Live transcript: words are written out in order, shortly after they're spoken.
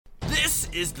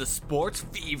is the Sports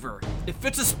Fever. If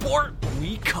it's a sport,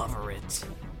 we cover it.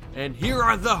 And here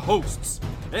are the hosts,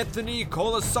 Anthony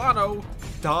Colasano,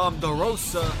 Dom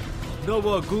DeRosa,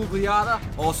 Noah Gugliotta,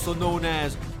 also known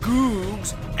as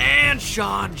Googs, and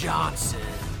Sean Johnson.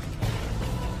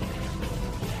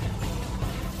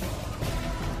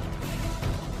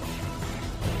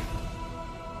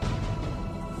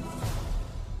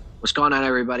 What's going on,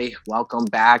 everybody? Welcome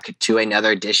back to another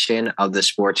edition of the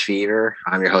Sports Fever.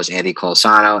 I'm your host, Andy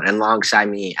Colasano, and alongside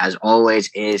me, as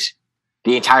always, is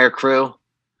the entire crew,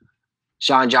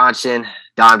 Sean Johnson,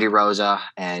 Dom DeRosa,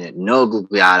 and Noah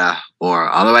Gugliotta,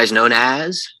 or otherwise known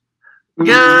as...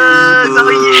 Yes!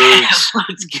 Oh, yeah!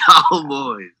 Let's go,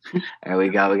 boys! There we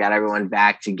go. We got everyone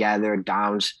back together.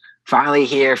 Dom's finally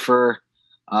here for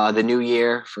the new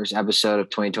year, first episode of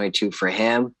 2022 for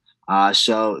him.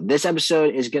 So this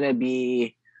episode is going to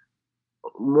be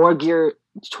more geared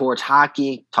towards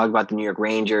hockey, talk about the New York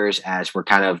Rangers as we're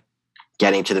kind of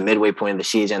getting to the midway point of the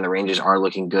season. The Rangers are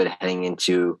looking good heading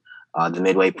into the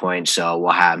midway point. So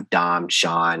we'll have Dom,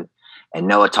 Sean, and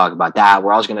Noah talk about that.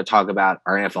 We're also going to talk about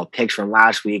our NFL picks from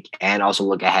last week and also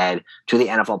look ahead to the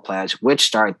NFL playoffs, which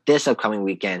start this upcoming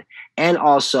weekend. And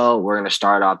also we're going to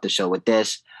start off the show with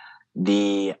this.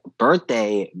 The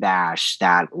birthday bash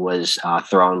that was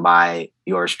thrown by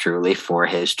yours truly for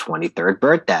his 23rd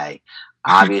birthday.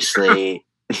 Obviously,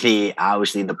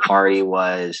 the party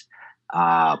was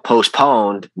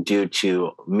postponed due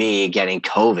to me getting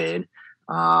COVID.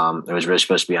 It was really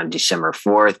supposed to be on December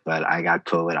 4th, but I got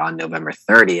COVID on November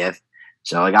 30th.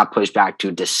 So it got pushed back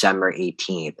to December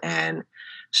 18th. And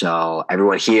so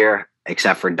everyone here,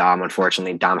 except for Dom,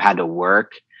 unfortunately, Dom had to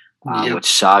work. Which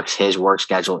sucks. His work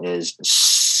schedule is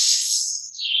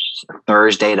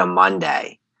Thursday to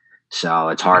Monday. So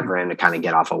it's hard for him to kind of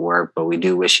get off of work, but we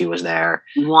do wish he was there.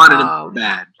 We wanted him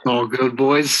bad. All good,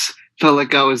 boys. Felt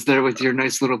like I was there with your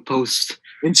nice little post.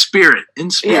 In spirit.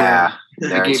 Yeah.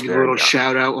 I gave you a little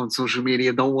shout out on social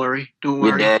media. Don't worry.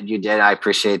 You did. I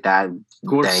appreciate that. Of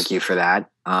course. Thank you for that.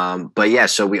 But yeah,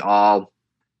 so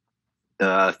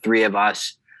the three of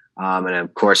us, and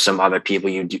of course, some other people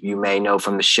you may know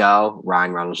from the show.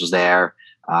 Ryan Reynolds was there.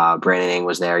 Brandon Ng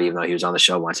was there, even though he was on the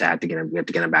show once. We had to get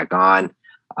him back on.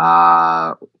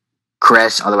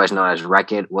 Chris, otherwise known as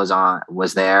Wreck-It, was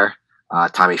there.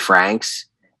 Tommy Franks,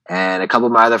 and a couple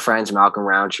of my other friends, Malcolm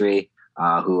Roundtree,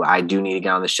 who I do need to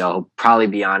get on the show. He'll probably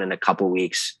be on in a couple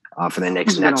weeks for the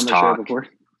Nets talk.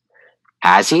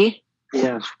 Has he?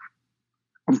 Yeah.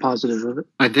 I'm positive of it.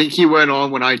 I think he went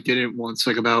on when I didn't once,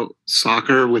 like about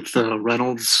soccer with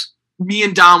Reynolds. Me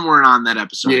and Dom weren't on that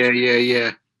episode.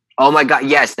 Yeah. Oh my God.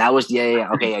 Yes, that was, yeah.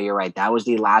 Okay, yeah, you're right. That was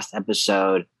the last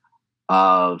episode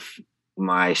of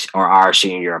our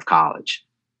senior year of college.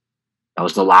 That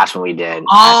was the last one we did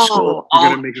at school. You're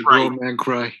going to make a grown man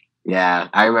cry. Yeah,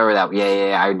 I remember that.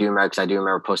 Yeah. I do remember because I do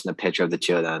remember posting a picture of the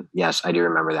two of them. Yes, I do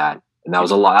remember that. And that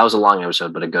was a long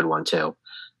episode, but a good one too.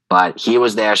 But he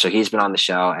was there, so he's been on the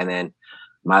show. And then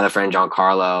my other friend, John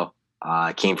Carlo,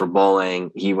 came for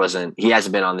bowling. He hasn't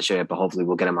been on the show yet, but hopefully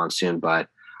we'll get him on soon. But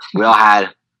we all had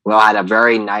a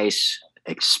very nice,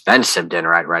 expensive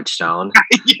dinner at Redstone.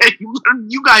 Yeah,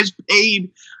 you guys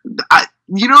paid.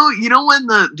 You know when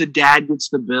the dad gets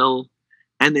the bill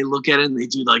and they look at it and they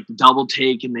do like the double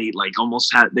take and they like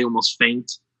almost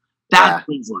faint. That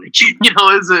was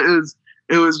like,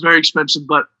 it was very expensive,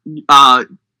 but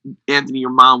Anthony,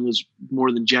 your mom was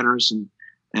more than generous and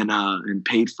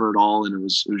paid for it all, and it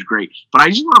was great. But I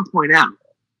just want to point out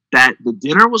that the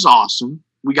dinner was awesome.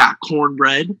 We got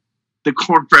cornbread. The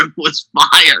cornbread was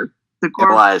fire.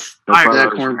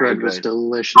 That cornbread was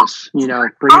delicious. Bringing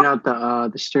out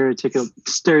the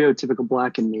stereotypical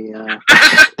black in me.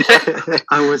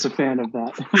 I was a fan of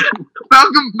that.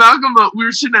 Malcolm, we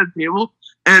were sitting at the table,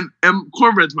 and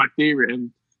cornbread's my favorite,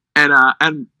 and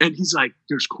he's like,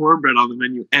 "There's cornbread on the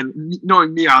menu," and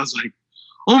knowing me, I was like,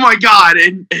 "Oh my God!"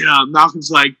 And Malcolm's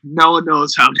like, "No one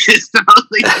knows how it is." And I was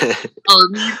like,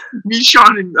 me,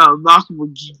 Sean, and Malcolm were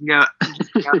geeking out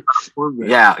about cornbread.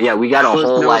 Yeah, we got a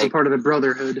whole like part of the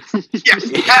brotherhood. I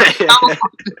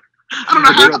don't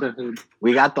know brotherhood.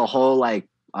 We got the whole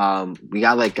we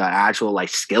got like an actual like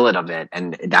skillet of it,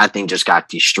 and that thing just got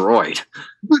destroyed.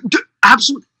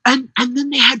 Absolutely, and then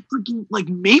they had freaking like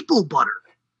maple butter.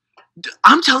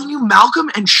 I'm telling you, Malcolm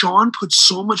and Sean put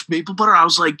so much maple butter. I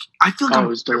was like, I feel like it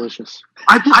was delicious.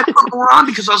 I put more on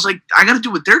because I was like, I got to do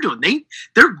what they're doing.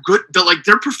 They're good.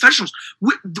 They're professionals.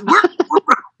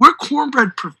 We're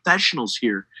cornbread professionals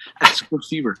here at Sports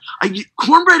Fever.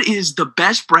 Cornbread is the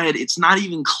best bread. It's not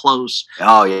even close.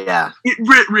 Oh yeah, it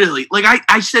really. Like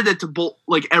I said that to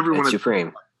everyone. It's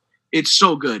supreme. It's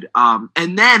so good.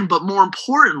 And then, but more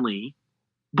importantly,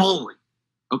 bowling.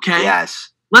 Okay. Yes.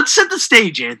 Let's set the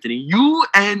stage, Anthony. You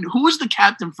and who was the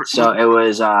captain for? So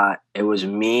it was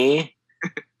me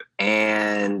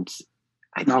and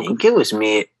I think it was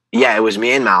me. Yeah, it was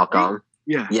me and Malcolm.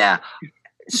 Yeah. Yeah.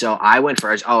 So I went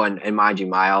first. Oh, and mind you,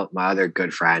 my other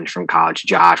good friend from college,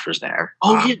 Josh, was there.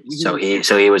 Oh yeah.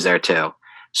 So he was there too.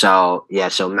 So yeah,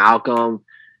 so me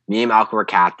and Malcolm were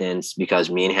captains because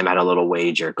me and him had a little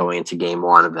wager going into game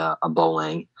one of a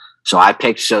bowling. So I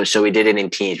picked. So we did it in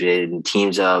teams. We did it in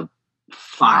teams of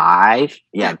 5.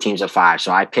 Yeah, teams of 5.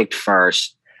 So I picked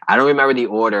first. I don't remember the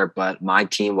order, but my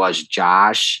team was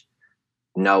Josh,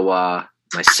 Noah,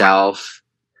 myself,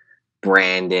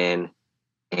 Brandon,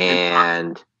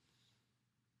 and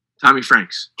Tommy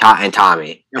Franks. And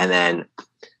Tommy. Yep. And then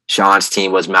Sean's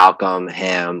team was Malcolm,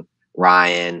 him,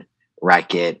 Ryan,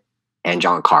 Reckett, and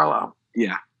Giancarlo.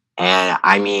 Yeah. And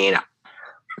I mean,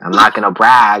 I'm not going to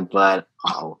brag, but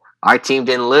our team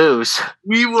didn't lose.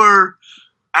 We were,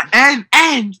 and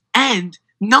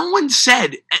no one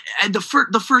said at the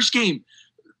first game,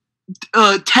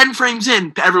 10 frames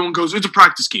in, everyone goes, it's a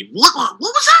practice game. What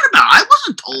was that about? I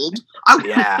wasn't told.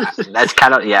 Yeah, that's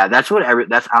kind of, that's what I don't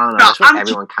know. That's what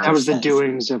everyone kind of That was says. the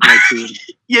doings of my team.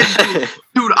 Yeah,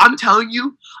 dude, I'm telling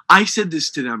you, I said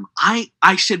this to them. I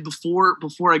said before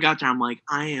I got there, I'm like,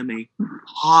 I am a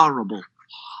horrible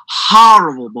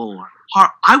bowler.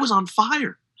 I was on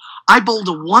fire. I bowled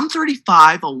a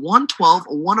 135, a 112,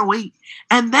 a 108,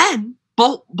 and then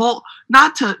bowl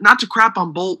not to crap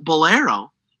on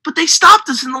Bolero, but they stopped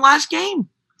us in the last game.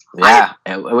 Yeah,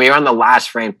 and we were on the last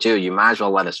frame too. You might as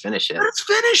well let us finish it. Let's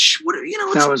finish.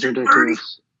 It's That was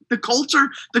ridiculous. The Colts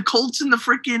and the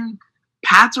freaking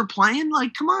Pats are playing.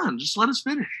 Like, come on, just let us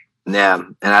finish. Yeah,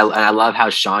 and I love how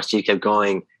Sean Steve kept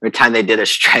going every time they did a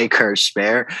strike or a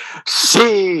spare.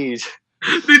 Seize.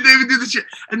 They would do the shit.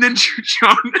 And then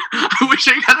Sean, I wish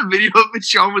I got a video of it.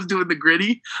 Sean was doing the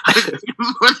gritty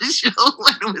before the show.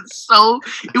 And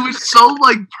it was so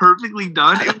like perfectly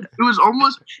done. It was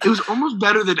almost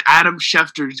better than Adam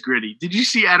Schefter's gritty. Did you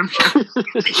see Adam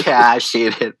Schefter? Yeah, I've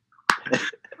seen it.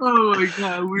 Oh my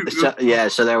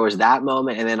god. So there was that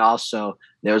moment, and then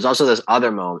there was also this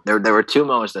other moment. There were 2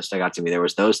 moments that stuck out to me. There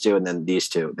was those 2, and then these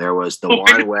 2. There was the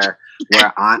one where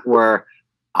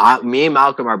me and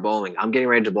Malcolm are bowling. I'm getting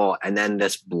ready to bowl, and then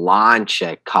this blonde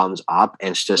chick comes up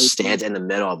and just stands in the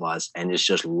middle of us and is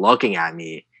just looking at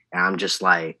me, and I'm just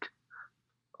like,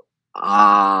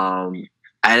 and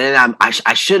then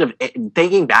I should have,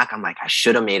 thinking back, I'm like, I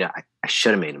should have made a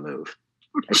move.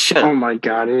 I should. Oh my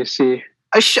god, AC.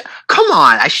 Come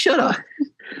on, I should have.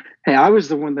 Hey, I was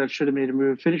the one that should have made a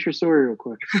move. Finish your story real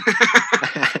quick.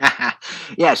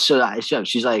 Yeah, so I should have.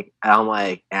 She's like, I'm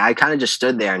like, and I kind of just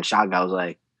stood there in shock. I was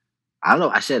like, I don't know.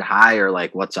 I said hi or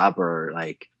like, what's up? Or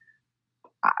like,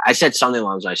 I said something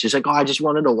along those lines. She's like, oh, I just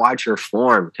wanted to watch your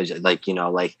form because like,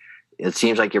 like it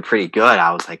seems like you're pretty good.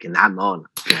 I was like, in that moment.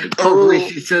 Like, Hopefully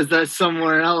she says that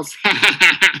somewhere else.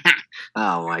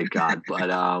 Oh my God.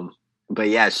 But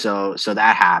yeah, so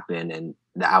that happened, and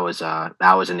that was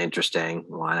an interesting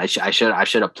one. I should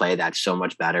have played that so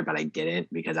much better, but I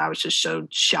didn't because I was just so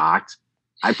shocked.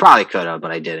 I probably could have,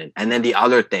 but I didn't. And then the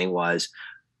other thing was,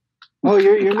 oh,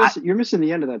 you're missing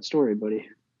the end of that story, buddy.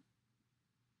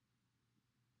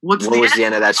 What was the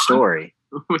end of that story?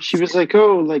 She was like,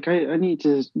 "Oh, like I need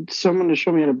someone to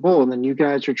show me how to bowl," and then you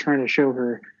guys were trying to show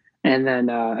her, and then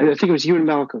I think it was you and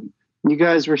Malcolm. You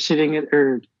guys were sitting at,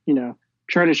 or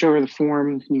trying to show her the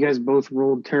form. You guys both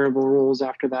rolled terrible rolls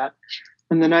after that,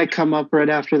 and then I come up right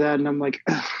after that, and I'm like,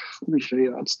 "Let me show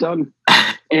you how it's done,"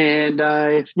 and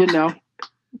I,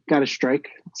 got a strike.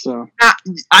 So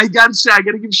I gotta say, I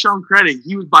gotta give Sean credit.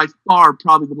 He was by far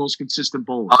probably the most consistent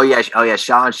bowler. Oh yeah.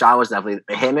 Sean was definitely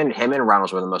him and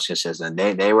Reynolds were the most consistent.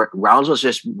 They were. Reynolds was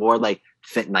just more like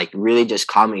fit, like really just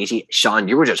calm and easy. Sean,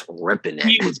 you were just ripping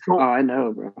it. Oh, I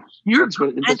know, bro. That's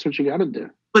what you got to do.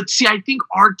 But see, I think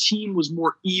our team was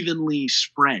more evenly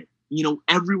spread.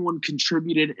 Everyone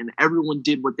contributed and everyone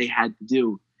did what they had to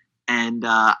do. And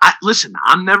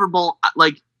I'm never bowl.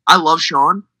 Like, I love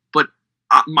Sean, but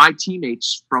my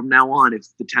teammates from now on, if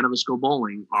the 10 of us go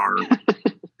bowling, are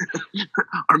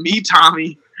me,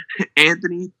 Tommy,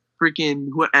 Anthony, freaking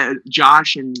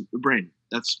Josh, and Brandon.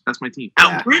 That's my team.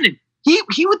 Yeah. Now, Brandon,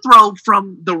 he would throw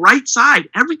from the right side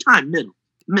every time, middle.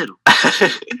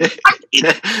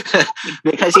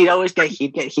 Because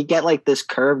he'd get like this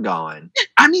curve going.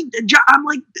 I mean, I'm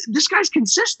like, this guy's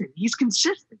consistent. He's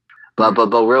consistent. But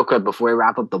real quick, before we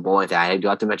wrap up the bowling thing, I do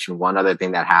have to mention one other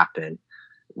thing that happened.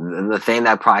 The thing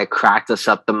that probably cracked us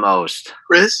up the most.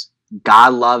 Chris?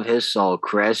 God love his soul.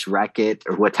 Chris Reckett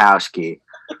or Witowski.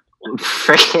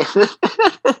 Freaking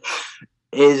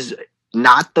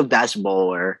not the best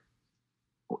bowler,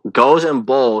 goes and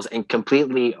bowls and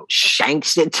completely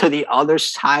shanks it to the other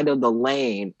side of the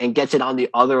lane and gets it on the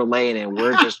other lane, and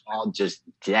we're just all just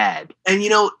dead. And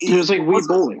It was like Wii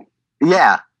bowling.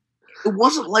 Yeah. it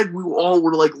wasn't like we all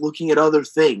were like looking at other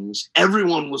things.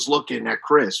 Everyone was looking at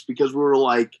Chris because we were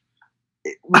like,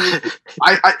 it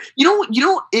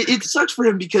sucks for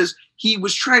him because he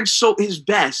was trying so his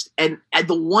best, and at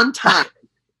the one time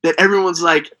that everyone's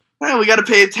like, "Hey, we got to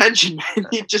pay attention," man,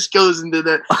 it just goes into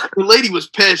the lady was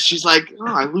pissed. She's like,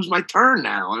 "Oh, I lose my turn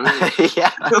now." I mean,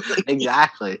 Yeah,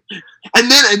 exactly.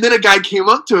 and then a guy came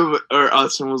up to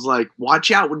us and was like, "Watch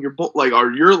out when you're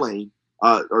or your lane."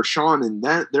 Or Sean in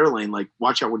their lane, like,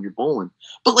 watch out when you're bowling.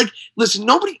 But like, listen,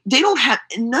 none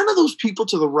of those people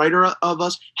to the right of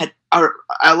us had, or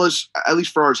at least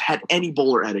for ours, had any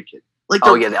bowler etiquette. Like,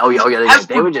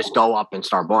 They would just go up and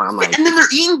start bowling. I'm like, and then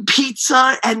they're eating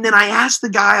pizza, and then I asked the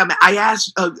guy, I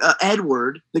asked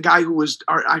Edward, the guy who was,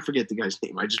 I forget the guy's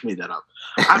name, I just made that up.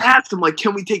 I asked him, like,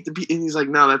 can we take the pizza? And he's like,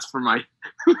 no, that's for my,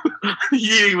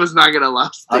 he was not going to allow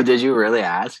us. Oh, did you really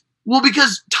ask? Well,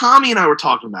 because Tommy and I were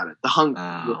talking about it, the hungry,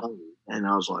 and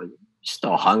I was like,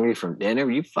 still hungry from dinner?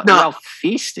 You all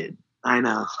feasted. I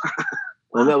know.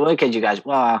 Well, what could you guys?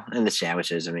 Well, and the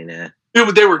sandwiches. I mean,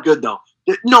 they were good though.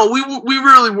 No, we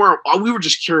really weren't. We were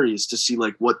just curious to see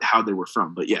like how they were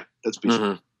from. But yeah, that's basically.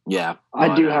 Mm-hmm. Yeah,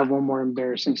 I do have one more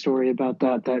embarrassing story about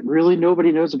that really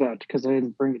nobody knows about because I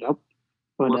didn't bring it up.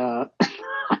 But I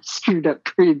screwed up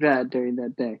pretty bad during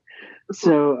that day.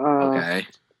 So okay.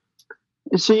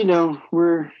 So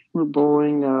we're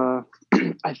bowling.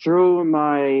 I throw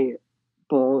my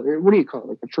ball. What do you call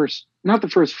it? Like not the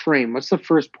first frame. What's the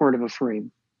first part of a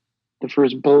frame? The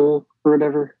first bowl or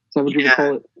whatever. Is that what you would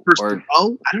call it? First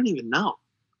throw? I don't even know.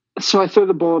 So I throw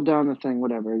the ball down the thing,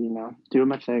 whatever. Doing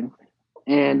my thing,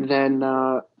 and then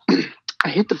I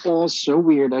hit the ball so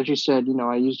weird, as you said.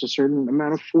 I used a certain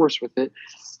amount of force with it.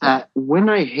 That when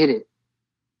I hit it,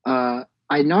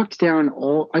 I knocked down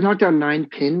 9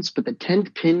 pins, but the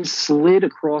 10th pin slid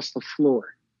across the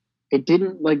floor. It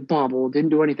didn't like bobble, it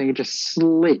didn't do anything. It just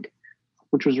slid,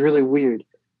 which was really weird.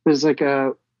 It was like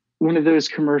one of those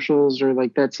commercials or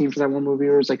like that scene for that one movie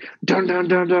where it's like dun dun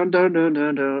dun dun dun dun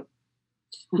dun dun.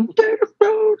 You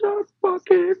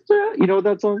know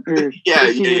that song? Or Yeah.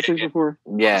 Before?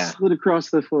 Yeah. Slid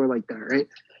across the floor like that, right?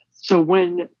 So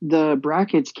when the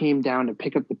brackets came down to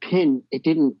pick up the pin, it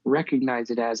didn't recognize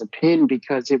it as a pin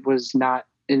because it was not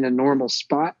in a normal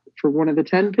spot for one of the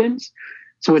 10 pins.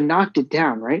 So it knocked it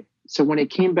down, right? So when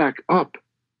it came back up,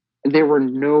 there were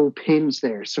no pins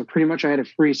there. So pretty much I had a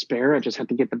free spare. I just had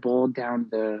to get the ball down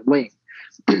the lane.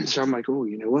 So I'm like, oh,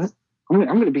 you know what? I'm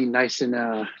going to be nice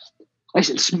and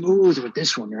smooth with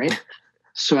this one, right?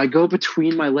 So I go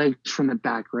between my legs from the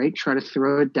back, right? Try to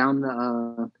throw it down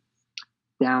the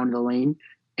lane,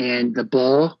 and the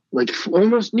ball, like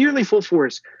almost nearly full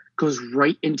force, goes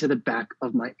right into the back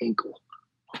of my ankle.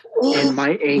 And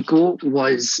my ankle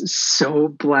was so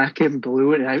black and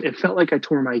blue, and it felt like I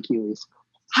tore my Achilles.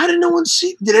 How did no one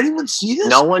see? Did anyone see this?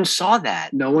 No one saw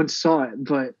that. No one saw it,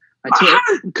 but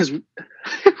because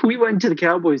we went to the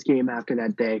Cowboys game after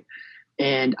that day,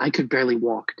 and I could barely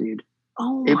walk, dude.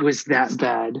 Oh, it was that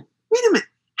bad. Wait a minute.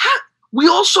 We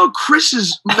all saw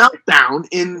Chris's meltdown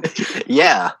in.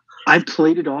 Yeah, I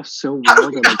played it off so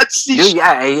well. Dude,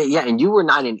 yeah, and you were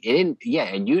not and you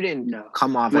didn't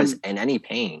come off as in any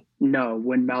pain. No,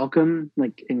 when Malcolm,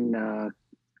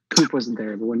 Coop wasn't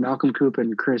there, but when Malcolm, Coop,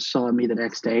 and Chris saw me the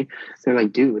next day, they're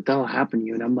like, "Dude, what the hell happened to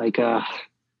you?" And I'm like, I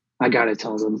gotta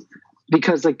tell them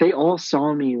because they all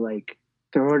saw me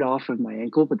throw it off of my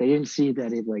ankle, but they didn't see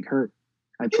that it hurt.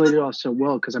 I played it off so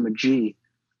well because I'm a G.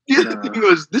 Yeah, the thing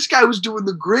was, this guy was doing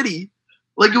the gritty.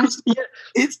 It was.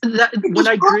 When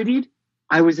I grittied,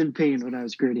 I was in pain when I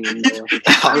was gritty.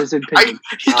 I was in pain.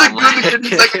 He's doing the gritty.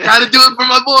 He's I gotta do it for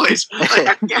my boys.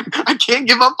 I can't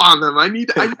give up on them. I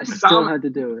still had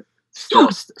to do it.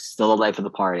 Still a life of the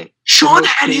party. Sean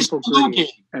had his flu game.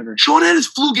 Sean had his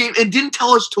flu game and didn't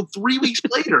tell us till 3 weeks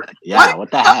later. Yeah,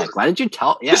 what the heck? Why didn't you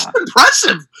tell? Yeah, it's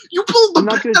impressive. You pulled the. I'm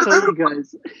not going to tell you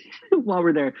guys while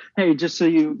we're there. Hey, just so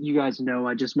you guys know,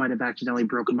 I just might have accidentally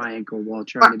broken my ankle while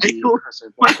trying to be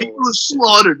impressive. My ankle is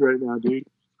slaughtered right now, dude.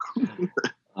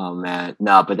 Oh man,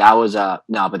 that was a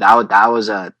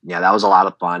lot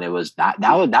of fun. It was that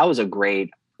was a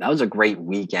great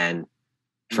weekend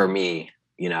for me.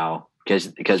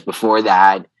 Because before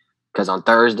that, because on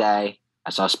Thursday I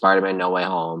saw Spider-Man No Way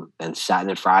Home, and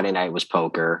Saturday and Friday night was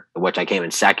poker, which I came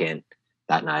in second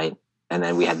that night, and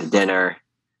then we had the dinner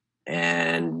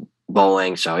and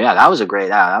bowling. So yeah, that was a great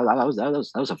that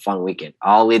was a fun weekend,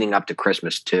 all leading up to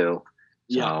Christmas too.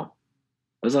 So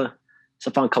it it's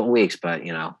a fun couple weeks, but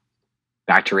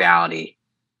back to reality,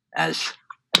 as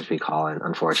we call it,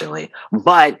 unfortunately.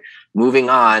 But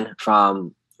moving on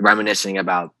from reminiscing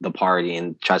about the party,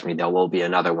 and trust me, there will be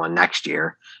another one next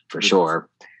year for sure.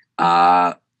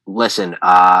 Listen,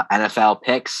 NFL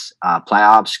picks,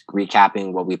 playoffs,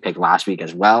 recapping what we picked last week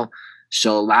as well.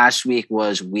 So last week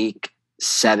was week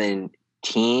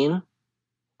 17,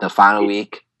 the final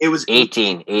week. It was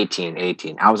 18.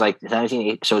 I was like 17,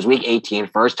 18. So it was week 18,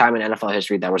 first time in NFL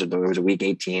history there was a week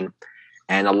 18.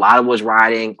 And a lot of was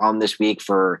riding on this week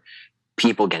for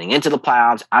people getting into the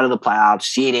playoffs, out of the playoffs,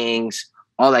 seedings,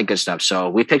 all that good stuff. So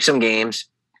we picked some games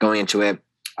going into it.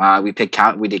 We did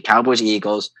Cowboys,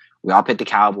 Eagles. We all picked the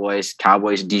Cowboys.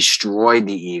 Cowboys destroyed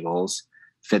the Eagles.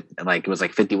 It was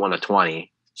like 51-20.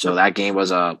 So that game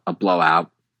was a blowout.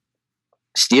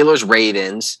 Steelers,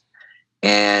 Ravens,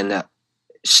 and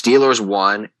Steelers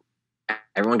won.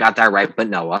 Everyone got that right, but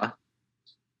Noah.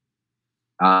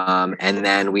 And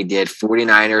then we did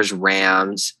 49ers,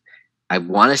 Rams. I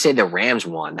want to say the Rams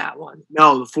won that one.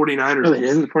 No, the 49ers. No, they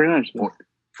didn't. The 49ers.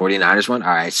 49ers won?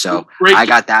 All right. So I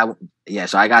got that. Yeah,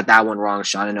 so I got that one wrong.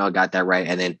 Sean and Noah got that right.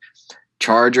 And then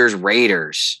Chargers,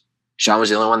 Raiders. Sean was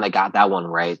the only one that got that one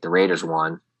right. The Raiders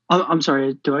won. I'm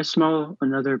sorry. Do I smell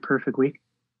another perfect week?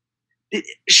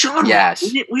 Sean, yes.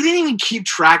 We didn't even keep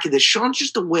track of this. Sean's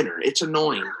just a winner. It's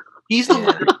annoying. He's the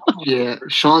winner. Yeah,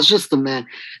 Sean's just the man.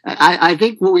 I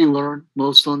think what we learned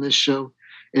most on this show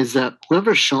is that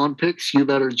whoever Sean picks, you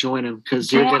better join him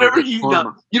because you're going to get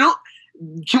karma.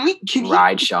 Can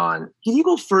ride Sean? Can you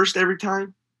go first every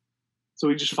time? So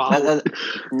we just follow.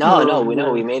 No.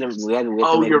 We made him. We had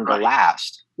to make him go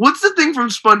last. What's the thing from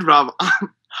SpongeBob?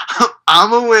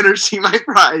 I'm a winner. See my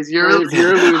prize. You're a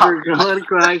loser. Go ahead and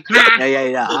cry.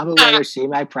 Yeah. I'm a winner. See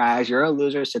my prize. You're a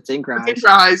loser. Sits in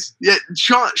cries. Yeah,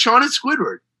 Sean is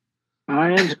Squidward.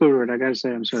 I am Squidward. I gotta say,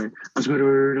 I'm sorry. I'm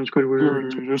Squidward.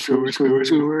 Squidward.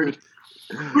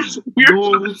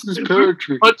 This is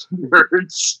Patrick. Much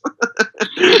nerds.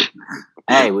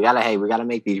 Hey, we gotta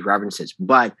make these references.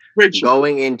 But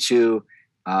going into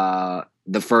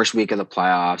the first week of the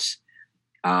playoffs,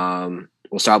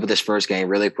 we'll start with this first game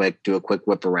really quick. Do a quick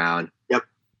whip around. Yep.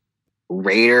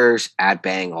 Raiders at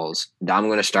Bengals. Dom, I'm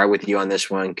going to start with you on this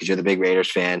one because you're the big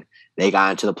Raiders fan. They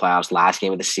got into the playoffs last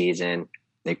game of the season.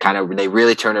 They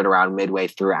really turned it around midway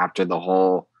through after the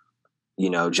whole,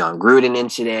 John Gruden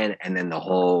incident and then the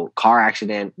whole car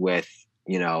accident with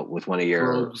one of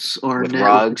your Ruggs,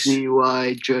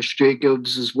 DUI, Josh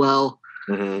Jacobs as well.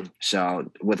 Mm-hmm. So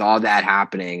with all that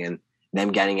happening and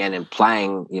them getting in and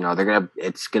playing,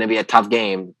 it's gonna be a tough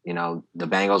game. The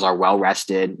Bengals are well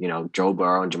rested. Joe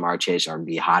Burrow and Jamar Chase are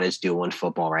the hottest duo in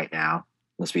football right now.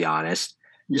 Let's be honest.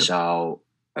 Yep. So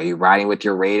are you riding with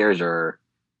your Raiders or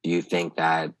do you think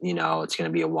that, it's gonna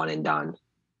be a one and done?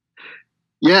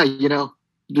 Yeah,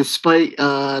 despite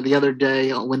the other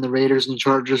day when the Raiders and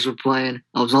Chargers were playing,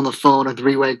 I was on the phone, a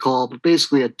 3-way call, but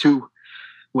basically a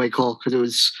 2-way call because it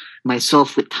was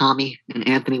myself with Tommy and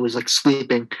Anthony was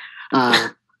sleeping.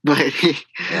 But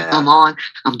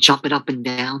I'm jumping up and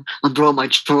down. I'm throwing my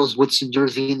Charles Woodson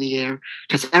jersey in the air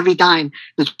because every time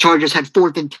the Chargers had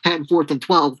 4th and 10, 4th and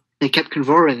 12, they kept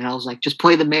converting. And I was like, just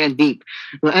play the man deep.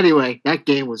 But anyway, that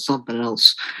game was something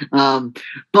else.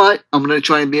 But I'm going to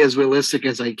try and be as realistic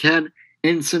as I can.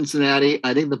 In Cincinnati,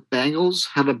 I think the Bengals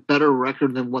have a better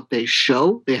record than what they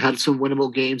show. They had some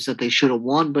winnable games that they should have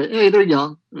won, but hey, they're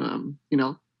young,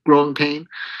 growing pain.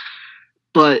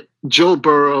 But Joe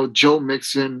Burrow, Joe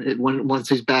Mixon, once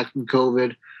he's back from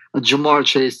COVID, Jamar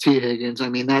Chase, T. Higgins,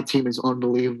 that team is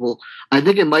unbelievable. I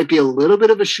think it might be a little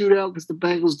bit of a shootout because the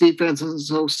Bengals defense isn't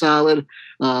so solid.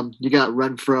 You got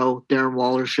Renfro, Darren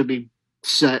Waller should be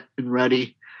set and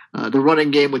ready. The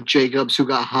running game with Jacobs, who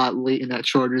got hot late in that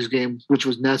Chargers game, which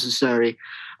was necessary.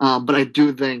 But I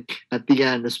do think at the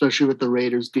end, especially with the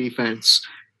Raiders defense,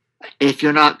 if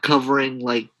you're not covering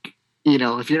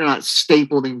if you're not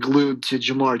stapled and glued to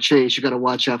Jamar Chase, you got to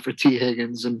watch out for T.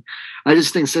 Higgins. And I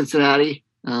just think Cincinnati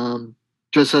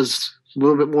just has a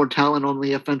little bit more talent on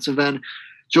the offensive end.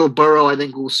 Joe Burrow, I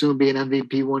think, will soon be an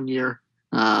MVP one year.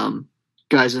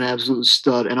 Guy's an absolute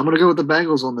stud. And I'm going to go with the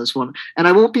Bengals on this one. And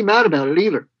I won't be mad about it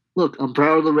either. Look, I'm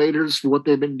proud of the Raiders for what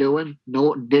they've been doing.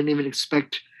 No, didn't even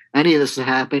expect any of this to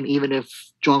happen, even if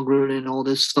John Gruden and all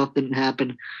this stuff didn't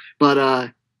happen. But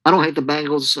I don't hate the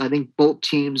Bengals. I think both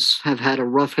teams have had a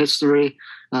rough history,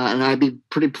 and I'd be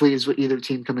pretty pleased with either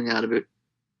team coming out of it.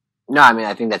 No,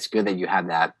 I think that's good that you have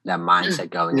that mindset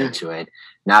going into it.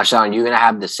 Now, Sean, you're going to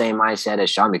have the same mindset as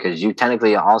Sean because you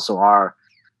technically also are,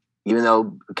 even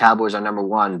though Cowboys are number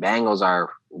one, Bengals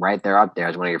are right there up there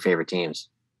as one of your favorite teams.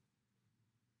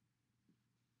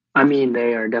 I mean,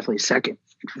 they are definitely second.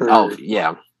 Oh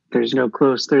yeah, There's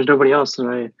nobody else that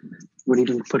I would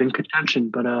even put in contention.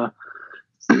 But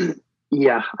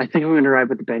yeah, I think I'm going to ride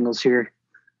with the Bengals here.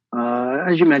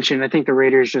 As you mentioned, I think the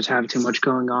Raiders just have too much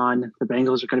going on. The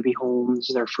Bengals are going to be home. This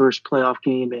is their first playoff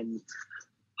game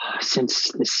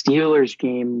since the Steelers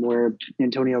game where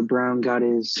Antonio Brown got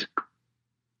his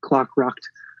clock rocked.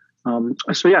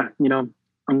 So yeah, I'm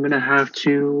going to have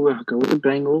to go with the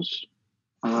Bengals.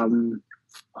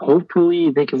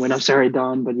 Hopefully they can win. I'm sorry,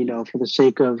 Dom, but for the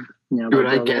sake of Dude,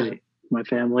 I get it. My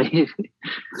family.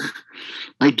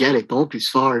 I get it. Don't be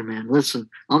sorry, man. Listen,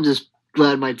 I'm just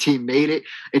glad my team made it.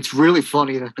 It's really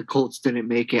funny that the Colts didn't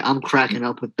make it. I'm cracking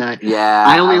up with that. Yeah,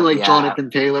 I only like Jonathan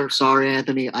Taylor. Sorry,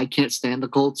 Anthony. I can't stand the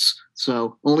Colts.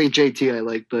 So only JT I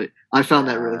like, but I found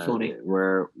that really funny.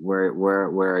 We're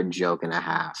a joke and a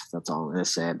half. That's all I'm gonna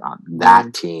say about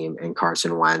that team and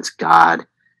Carson Wentz. God,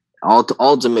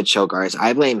 ultimate choke artist.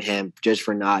 I blame him just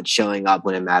for not showing up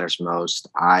when it matters most.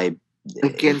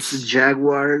 Against the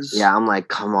Jaguars. Yeah, I'm like,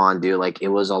 come on, dude. Like, it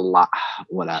was a lot.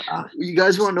 You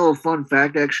guys want to know a fun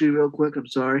fact, actually, real quick? I'm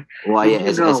sorry. Well, yeah,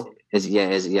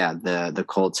 the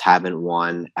Colts haven't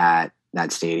won at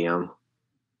that stadium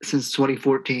since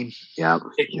 2014. Yep.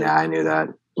 Yeah, I knew that.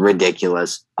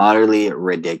 Ridiculous. Utterly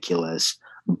ridiculous.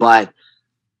 But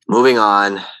moving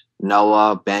on,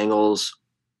 Noah, Bengals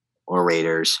or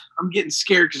Raiders? I'm getting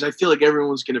scared because I feel like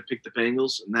everyone's going to pick the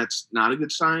Bengals, and that's not a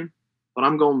good sign. But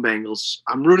I'm going Bengals.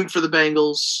 I'm rooting for the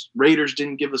Bengals. Raiders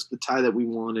didn't give us the tie that we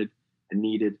wanted and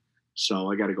needed, so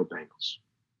I got to go Bengals.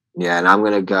 Yeah, and I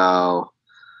got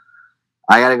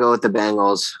to go with the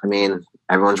Bengals. I mean,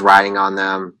 everyone's riding on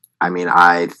them. I mean,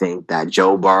 I think that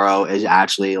Joe Burrow is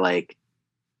actually like,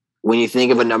 when you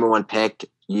think of a number one pick,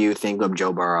 you think of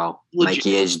Joe Burrow. Legit. Like,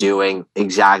 he is doing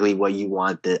exactly what you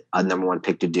want a number one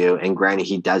pick to do. And granted,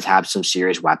 he does have some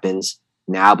serious weapons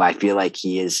now, but I feel like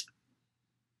he has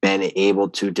been able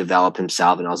to develop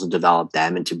himself and also develop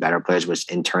them into better players,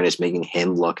 which in turn is making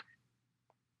him look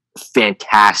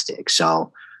fantastic.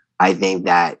 So I think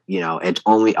that, it's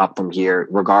only up from here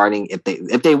regarding if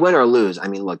they win or lose. I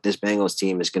mean, look, this Bengals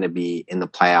team is going to be in the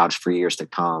playoffs for years to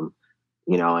come,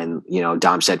 and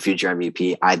Dom said future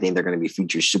MVP. I think they're going to be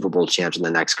future Super Bowl champs in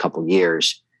the next couple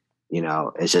years.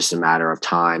 It's just a matter of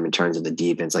time in terms of the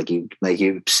defense, like you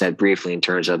said briefly, in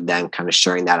terms of them kind of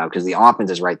shoring that up, because the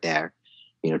offense is right there.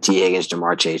 T. Higgins,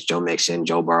 Jamar Chase, Joe Mixon,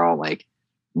 Joe Burrow, like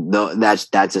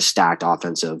that's a stacked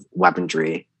offensive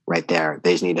weaponry right there.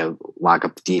 They just need to lock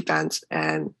up the defense,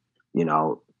 and they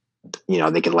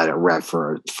can let it rip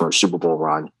for a Super Bowl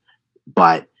run.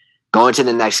 But going to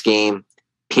the next game,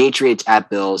 Patriots at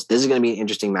Bills. This is going to be an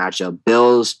interesting matchup.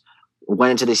 Bills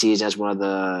went into the season as one of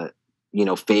the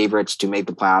favorites to make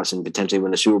the playoffs and potentially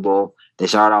win the Super Bowl. They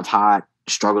started off hot,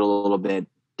 struggled a little bit,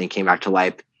 then came back to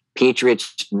life.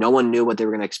 Patriots, no one knew what they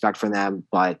were going to expect from them,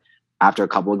 but after a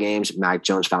couple of games, Mac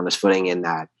Jones found his footing in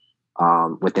that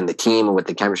within the team and with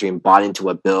the chemistry, and bought into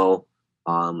what Bill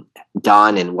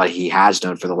done and what he has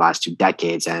done for the last 2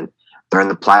 decades. And they're in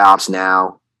the playoffs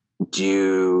now.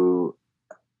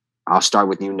 I'll start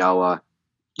with you, Noah.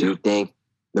 Do you think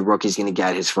the rookie's going to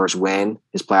get his first win,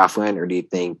 his playoff win, or do you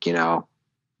think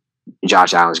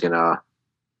Josh Allen's gonna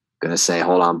say,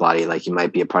 hold on, buddy, like, you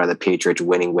might be a part of the Patriots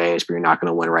winning ways, but you're not going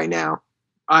to win right now?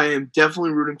 I am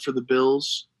definitely rooting for the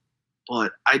Bills,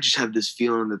 but I just have this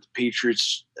feeling that the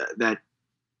Patriots, that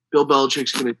Bill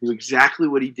Belichick's going to do exactly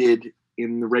what he did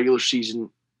in the regular season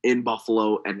in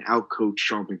Buffalo and outcoach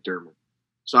Sean McDermott.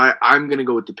 So I'm going to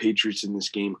go with the Patriots in this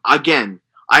game. Again,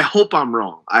 I hope I'm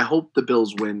wrong. I hope the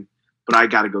Bills win, but I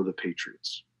got to go the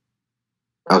Patriots.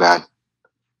 Okay.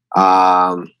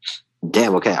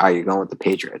 Damn, okay. All right, you're going with the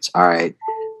Patriots. All right.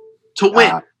 To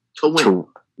win.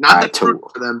 Not to root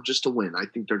for them, just to win. I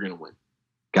think they're going to win.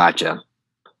 Gotcha.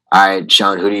 All right,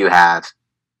 Sean, who do you have?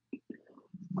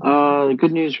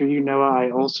 Good news for you, Noah. I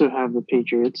also have the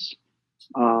Patriots.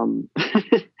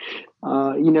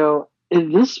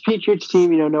 This Patriots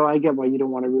team, Noah, I get why you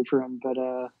don't want to root for them,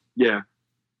 but yeah.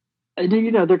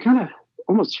 They're kind of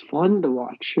almost fun to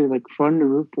watch, or like fun to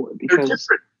root for, because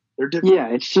they're different. Yeah,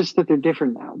 it's just that they're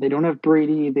different now. They don't have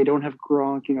Brady. They don't have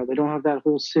Gronk. They don't have that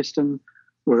whole system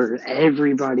where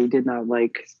everybody did not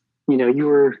like. You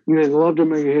either loved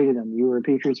them or you hated them. You were a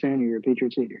Patriots fan or you're a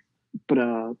Patriots hater. But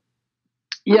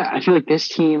yeah, I feel like this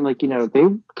team,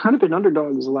 they've kind of been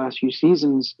underdogs the last few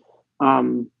seasons.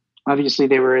 Obviously,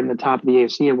 they were in the top of the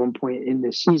AFC at one point in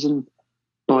this season.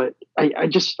 But I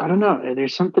don't know.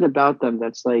 There's something about them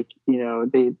that's like,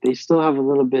 they still have a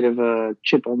little bit of a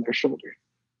chip on their shoulder.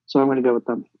 So I'm going to go with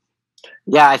them.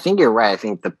 Yeah, I think you're right. I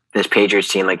think this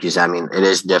Patriots team, like you said, I mean, it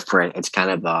is different. It's kind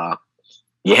of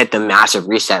you hit the massive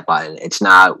reset button. It's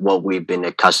not what we've been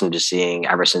accustomed to seeing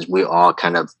ever since we all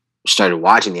kind of started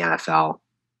watching the NFL.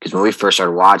 Because when we first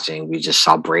started watching, we just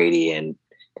saw Brady and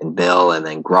Bill and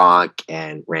then Gronk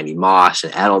and Randy Moss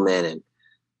and Edelman, and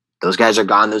those guys are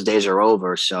gone. Those days are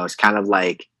over. So it's kind of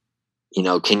like,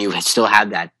 can you still have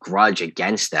that grudge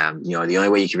against them? The only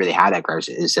way you can really have that grudge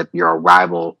is if you're a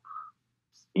rival.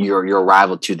 You're a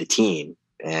rival to the team,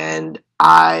 and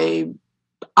I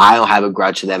don't have a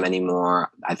grudge to them anymore.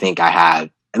 I think I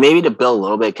had maybe to Bill a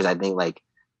little bit because I think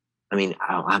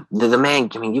the man.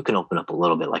 I mean, you can open up a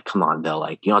little bit. Like, come on, Bill.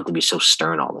 Like, you don't have to be so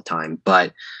stern all the time.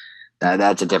 But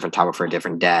that's a different topic for a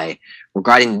different day.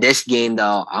 Regarding this game,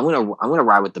 though, I'm gonna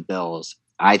ride with the Bills.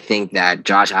 I think that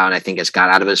Josh Allen, has got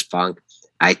out of his funk.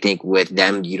 I think with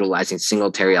them utilizing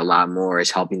Singletary a lot more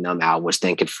is helping them out, which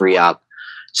then could free up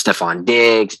Stephon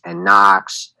Diggs and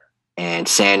Knox and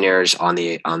Sanders on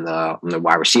the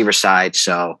wide receiver side.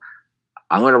 So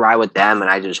I'm going to ride with them, and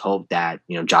I just hope that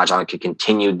Josh Allen could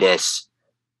continue this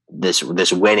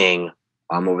winning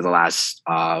over the last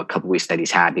couple weeks that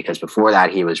he's had, because before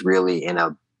that he was really in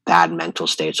a bad mental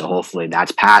state. So hopefully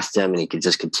that's past him and he can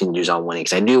just continues on winning,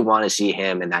 because I do want to see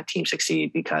him and that team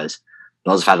succeed, because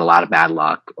those have had a lot of bad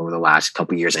luck over the last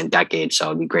couple years and decades. So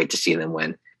it'd be great to see them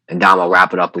win. And Dom, I'll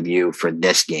wrap it up with you for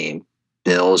this game.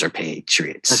 Bills or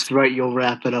Patriots? That's right. You'll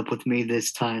wrap it up with me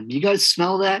this time. You guys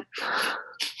smell that?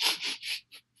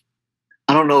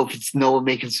 I don't know if it's Noah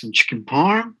making some chicken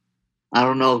parm. I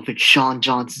don't know if it's Sean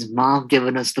Johnson's mom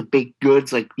giving us the baked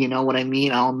goods. Like, you know what I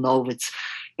mean? I don't know if it's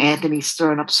Anthony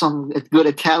stirring up some good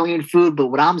Italian food. But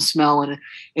what I'm smelling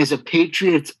is a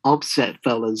Patriots upset,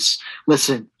 fellas.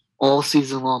 Listen, all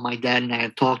season long, my dad and I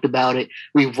have talked about it.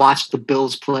 We've watched the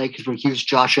Bills play because we're huge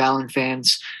Josh Allen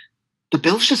fans. The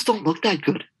Bills just don't look that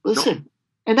good. Listen, nope.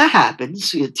 And that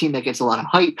happens. A team that gets a lot of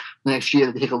hype. The next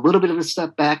year, they take a little bit of a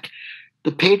step back.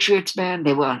 The Patriots, man,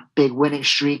 they were on a big winning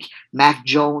streak. Mac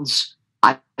Jones,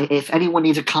 if anyone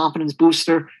needs a confidence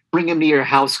booster, bring him to your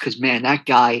house because, man, that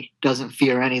guy doesn't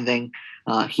fear anything.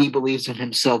 He believes in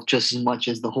himself just as much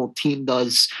as the whole team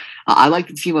does. I like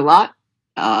the team a lot.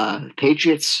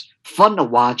 Patriots, fun to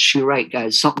watch. You're right,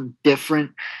 guys. Something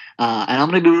different. And I'm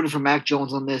going to be rooting for Mac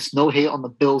Jones on this. No hate on the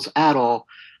Bills at all.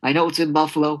 I know it's in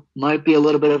Buffalo. Might be a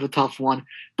little bit of a tough one.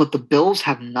 But the Bills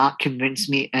have not convinced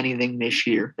me anything this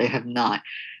year. They have not.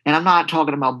 And I'm not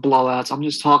talking about blowouts. I'm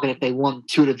just talking if they won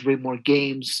 2 to 3 more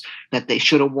games that they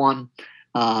should have won.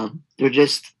 They're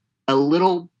just a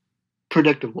little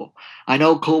predictable. I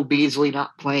know Cole Beasley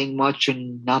not playing much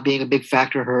and not being a big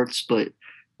factor hurts, but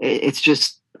it's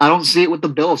just I don't see it with the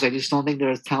Bills. I just don't think they're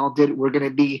as talented. We're going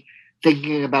to be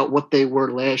thinking about what they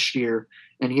were last year.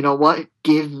 And you know what?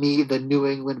 Give me the New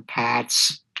England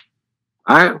Pats.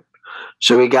 All right.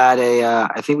 So we got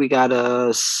I think we got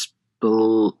a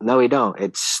no, we don't.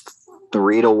 It's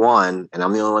 3-1, and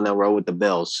I'm the only one that rode with the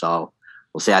Bills. So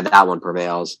we'll see how that one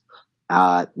prevails.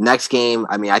 Next game,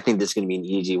 I think this is going to be an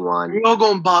easy one. We're all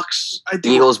going Bucks.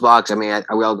 Eagles, Bucks. we're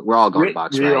all going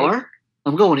Bucks, right? Are?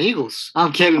 I'm going Eagles.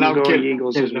 I'm kidding. I'm going kidding.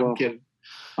 Eagles I'm as well. kidding.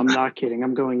 I'm not kidding.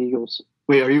 I'm going Eagles.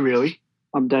 Wait, are you really?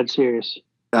 I'm dead serious.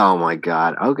 Oh my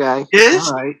God. Okay. Yes.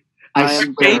 All right. I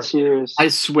am dead serious. I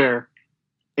swear.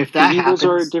 If that the Eagles happens,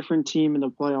 are a different team in the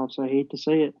playoffs. I hate to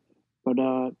say it, but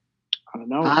I don't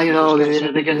know. I know they did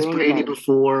it against Brady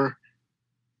before.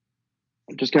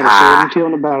 I just got a certain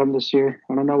feeling about them this year.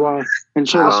 I don't know why.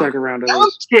 Until the second round.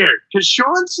 I'm scared because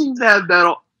Sean seems to have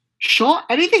that.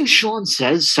 Anything Sean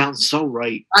says sounds so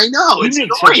right. I know. You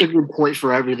make such a good point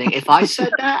for everything. If I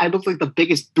said that, I look like the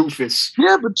biggest doofus.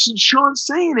 Yeah, but since Sean's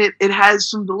saying it, it has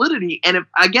some validity. And if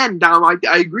again, Dom, I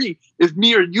agree. If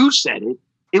me or you said it,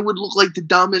 it would look like the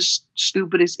dumbest,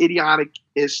 stupidest,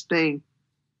 idiotic-est thing.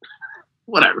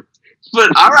 Whatever.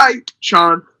 But all right,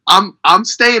 Sean. I'm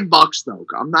staying Bucks though.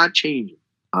 I'm not changing.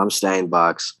 I'm staying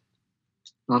Bucks.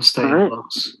 I'm staying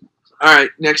Bucks. All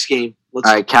right, next game. All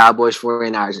right, Cowboys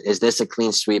 49ers. Is this a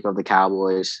clean sweep of the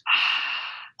Cowboys?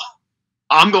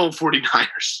 I'm going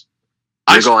 49ers.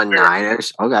 You're going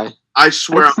Niners? Okay. I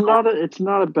swear. It's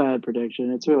not a bad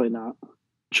prediction. It's really not. I'm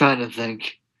trying to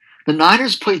think. The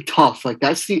Niners play tough. Like,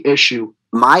 that's the issue.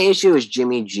 My issue is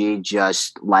Jimmy G.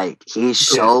 Just he's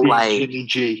so Jimmy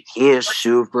G. He is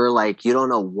super you don't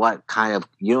know what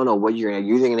you're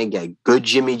either gonna get good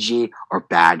Jimmy G or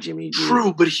bad Jimmy G.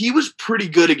 True, but he was pretty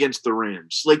good against the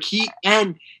Rams. He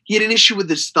had an issue with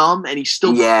his thumb, and he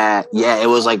still it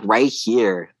was right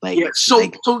here. So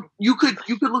you could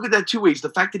look at that 2 ways.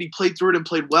 The fact that he played through it and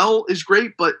played well is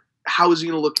great, but how is he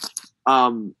gonna look?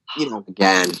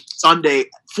 Again Sunday.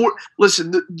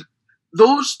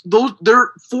 Those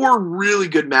they're 4 really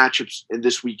good matchups in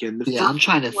this weekend. I'm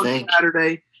trying to think.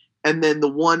 Saturday, and then the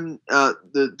one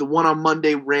on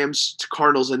Monday, Rams to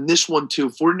Cardinals, and this one too,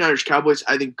 49ers Cowboys,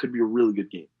 I think could be a really good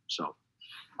game. So,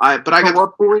 I got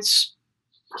what, boys?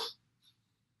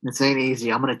 This ain't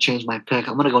easy. I'm gonna change my pick.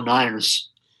 I'm gonna go Niners.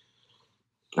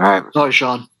 All right. Sorry,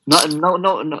 Sean. No.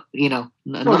 You know,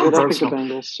 nothing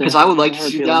personal. Because I would like to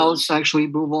see Dallas actually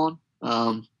move on.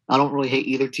 I don't really hate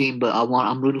either team, but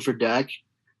I'm rooting for Dak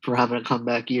for having a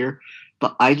comeback year.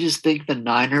 But I just think the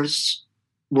Niners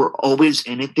were always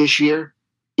in it this year,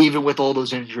 even with all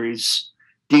those injuries.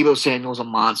 Deebo Samuel's a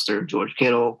monster. George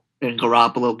Kittle and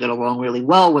Garoppolo get along really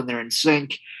well when they're in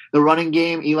sync. The running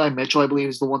game, Eli Mitchell, I believe,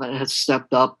 is the one that has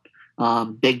stepped up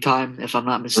big time, if I'm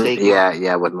not mistaken.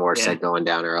 Yeah, with Morissette going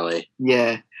down early.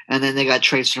 Yeah, and then they got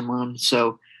Trace Sermon.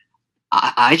 So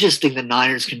I just think the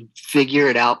Niners can figure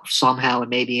it out somehow, and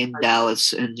maybe in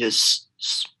Dallas, and just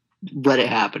let it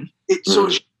happen.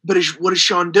 What is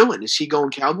Sean doing? Is he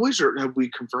going Cowboys, or have we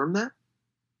confirmed that?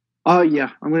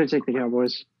 Yeah, I'm going to take the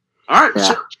Cowboys. All right,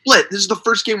 so split. This is the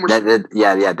first game we're. This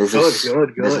is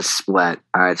good. This is split.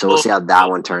 All right, so we'll see how that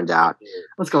one turns out.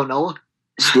 Let's go, Noah.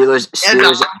 Steelers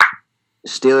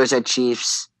at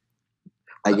Chiefs.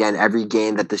 Again, every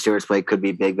game that the Steelers played could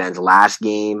be Big Ben's last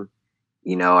game.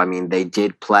 You know, I mean, they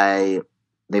played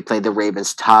the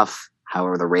Ravens tough.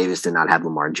 However, the Ravens did not have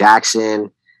Lamar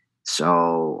Jackson.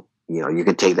 So, you know, you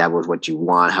could take that with what you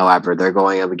want. However, they're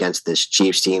going up against this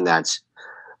Chiefs team that's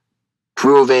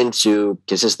proven to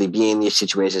consistently be in these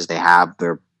situations. They have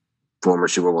their former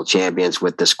Super Bowl champions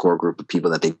with this core group of people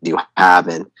that they do have.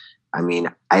 And I mean,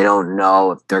 I don't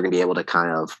know if they're going to be able to kind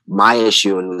of, my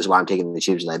issue, and this is why I'm taking the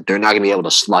Chiefs, is that they're not going to be able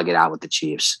to slug it out with the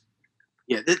Chiefs.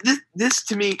 Yeah, this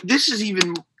to me, this is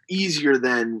even easier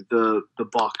than the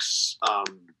Bucks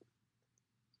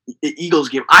Eagles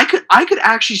game. I could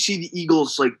actually see the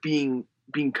Eagles like being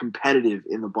competitive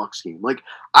in the Bucks game. Like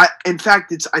I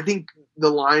think the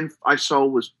line I saw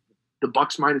was the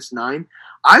Bucks -9.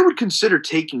 I would consider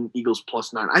taking Eagles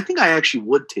 +9. I think I actually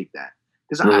would take that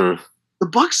because the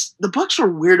Bucks are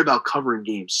weird about covering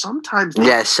games. Sometimes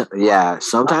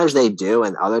sometimes they do,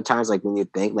 and other times, like when you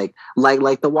think like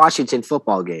the Washington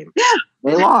football game,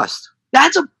 they lost.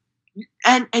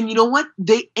 And you know what?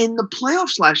 They in the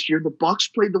playoffs last year, the Bucks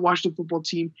played the Washington football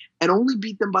team and only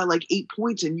beat them by like 8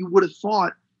 points, and you would have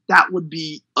thought that would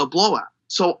be a blowout.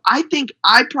 So I think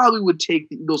I probably would take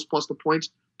the Eagles plus the points,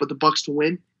 but the Bucks to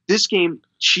win. This game,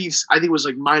 Chiefs, I think it was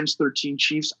like -13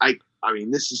 Chiefs. I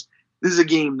mean, this is a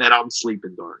game that I'm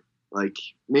sleeping during. Like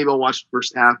maybe I'll watch the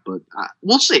first half, but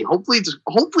we'll see. Hopefully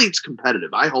it's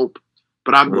competitive. I hope,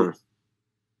 but I'm good.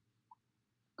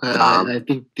 I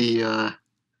think the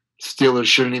Steelers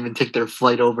shouldn't even take their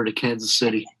flight over to Kansas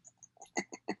City.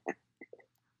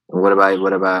 What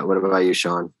about you,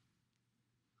 Sean?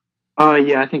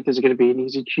 Yeah, I think this is going to be an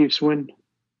easy Chiefs win.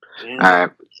 All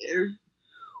right.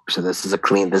 So this is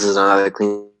another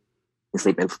clean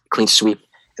sweep.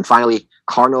 And finally,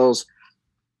 Cardinals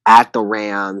at the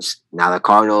Rams. Now the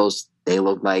Cardinals, they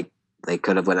look like they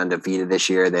could have went undefeated this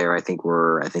year. I think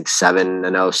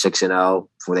 7-0, 6-0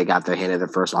 before they got their hand of their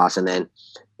first loss, and then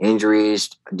injuries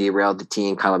derailed the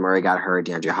team. Kyler Murray got hurt.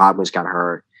 DeAndre Hopkins got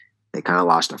hurt. They kind of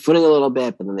lost their footing a little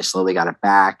bit, but then they slowly got it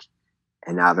back,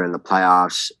 and now they're in the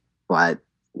playoffs. But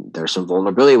there's some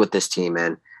vulnerability with this team,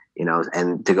 and you know,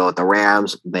 and to go with the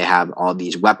Rams, they have all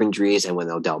these weaponries. And when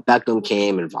Odell Beckham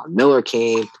came and Von Miller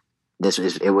came,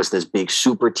 it was this big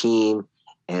super team.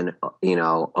 And you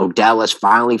know, Odell has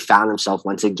finally found himself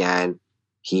once again.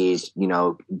 He's, you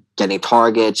know, getting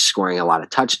targets, scoring a lot of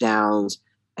touchdowns,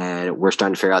 and we're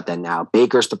starting to figure out that now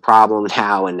Baker's the problem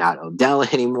now, and not Odell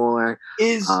anymore.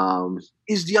 Is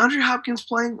DeAndre Hopkins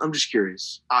playing? I'm just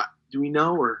curious. Do we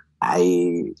know, or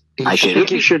I think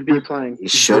he should be playing. He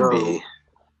should be.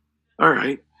 All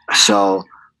right. So,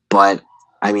 but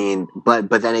I mean, but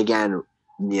then again,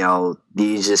 you know,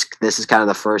 this is kind of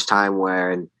the first time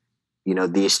where, you know,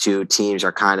 these two teams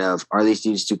are kind of, or at least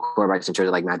these two quarterbacks in terms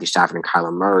of like Matthew Stafford and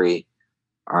Kyler Murray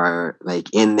are like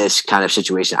in this kind of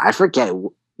situation. I forget,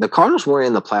 the Cardinals weren't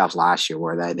in the playoffs last year,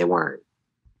 were they? They weren't.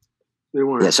 They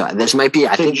weren't. Yeah, so this might be.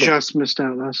 I think they just missed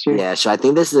out last year. Yeah, so I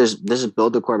think this is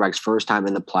Bill the quarterback's first time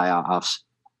in the playoffs.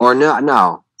 Or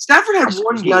no. Stafford had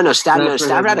one game. No, Stafford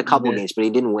had a couple games, but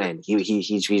he didn't win. He's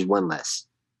winless.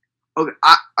 Okay,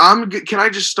 I'm good. Can I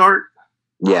just start?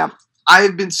 Yeah.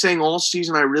 I've been saying all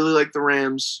season I really like the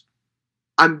Rams.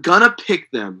 I'm gonna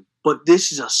pick them, but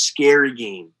this is a scary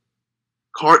game.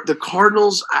 The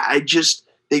Cardinals,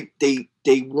 they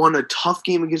won a tough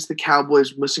game against the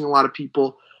Cowboys, missing a lot of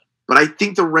people, but I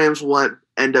think the Rams will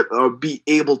end up be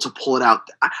able to pull it out.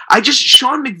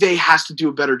 Sean McVay has to do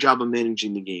a better job of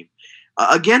managing the game.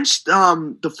 against the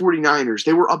 49ers,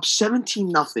 they were up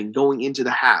 17-0 going into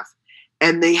the half.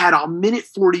 And they had a minute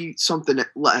 40 something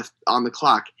left on the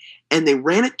clock. And they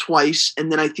ran it twice.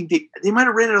 And then I think they might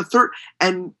have ran it a third.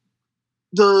 And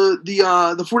the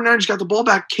 49ers got the ball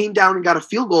back, came down and got a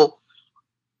field goal.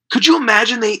 Could you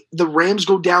imagine the Rams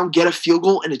go down, get a field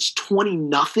goal, and it's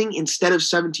 20-0 instead of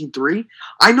 17-3?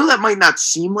 I know that might not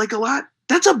seem like a lot.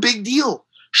 That's a big deal.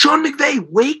 Sean McVay,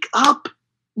 wake up.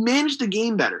 Manage the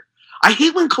game better. I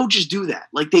hate when coaches do that.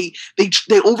 Like they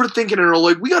overthink it and are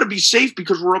like, we got to be safe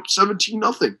because we're up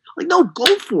 17-0. Like, no,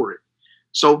 go for it.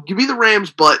 So give me the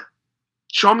Rams, but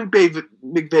Sean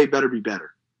McVay better be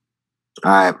better.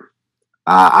 All right.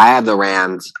 I have the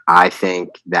Rams. I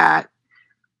think the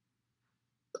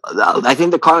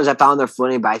Cardinals have found their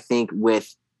footing, but I think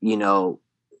with,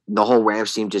 the whole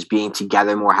Rams team just being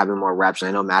together more, having more reps. And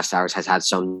I know Matt Stowers has had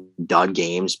some dud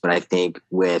games, but I think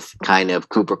with kind of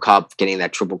Cooper Kupp getting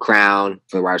that triple crown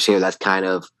for the wide receiver, that's kind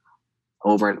of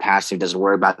over and past. He doesn't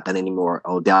worry about that anymore.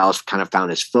 Odell's kind of found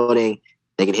his footing.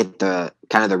 They can hit the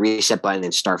reset button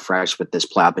and start fresh with this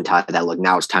playoff mentality that, look,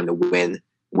 now it's time to win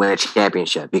a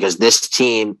championship, because this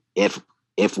team, if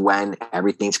when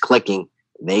everything's clicking,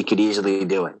 they could easily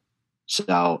do it.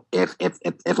 So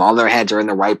if all their heads are in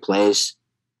the right place,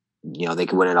 they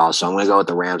could win it all. So I'm going to go with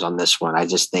the Rams on this one. I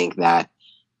just think that,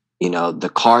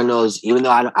 the Cardinals, even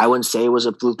though I wouldn't say it was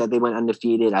a fluke that they went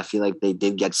undefeated, I feel like they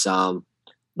did get some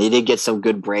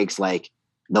good breaks. Like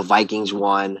the Vikings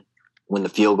won when the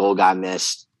field goal got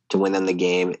missed to win them the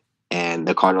game, and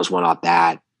the Cardinals won off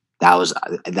that. That was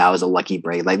a lucky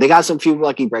break. Like they got some few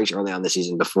lucky breaks early on the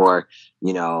season before,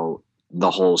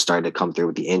 the holes started to come through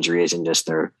with the injuries and just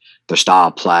their style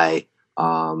of play.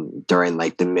 During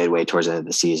like the midway towards the end of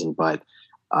the season, but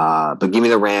give me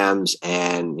the Rams,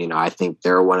 and I think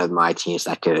they're one of my teams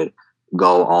that could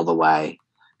go all the way.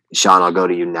 Sean, I'll go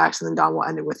to you next, and then Don will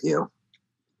end it with you.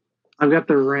 I've got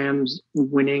the Rams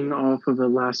winning off of a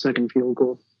last-second field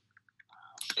goal.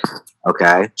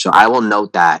 Okay, so I will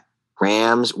note that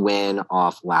Rams win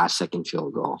off last-second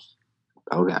field goal.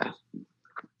 Okay,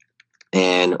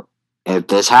 and if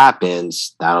this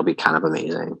happens, that'll be kind of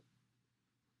amazing.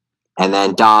 And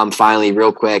then Dom, finally,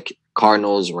 real quick,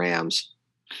 Cardinals, Rams.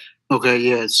 Okay,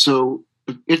 yeah. So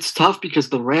it's tough because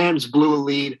the Rams blew a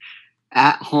lead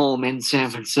at home in San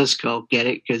Francisco. Get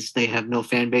it? Because they have no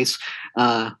fan base.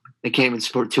 They can't even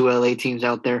support two LA teams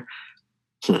out there.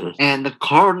 And the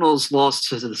Cardinals lost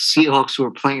to the Seahawks, who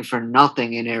are playing for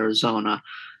nothing in Arizona.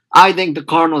 I think the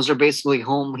Cardinals are basically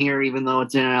home here, even though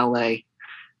it's in LA.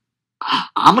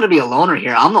 I'm going to be a loner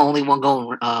here. I'm the only one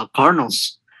going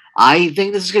Cardinals. I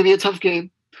think this is going to be a tough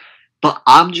game, but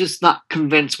I'm just not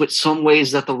convinced with some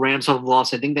ways that the Rams have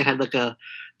lost. I think they had like a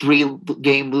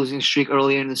 3-game losing streak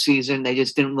earlier in the season. They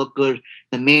just didn't look good.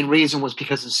 The main reason was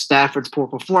because of Stafford's poor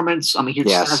performance. I'm a huge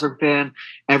Stafford fan.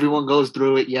 Everyone goes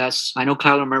through it, yes. I know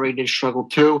Kyler Murray did struggle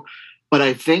too, but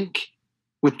I think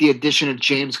with the addition of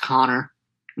James Conner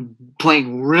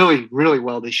playing really, really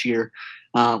well this year,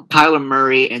 Kyler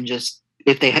Murray, and just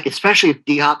especially if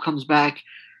D-Hop comes back,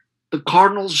 the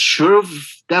Cardinals should have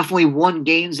definitely won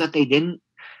games that they didn't.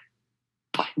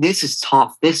 But this is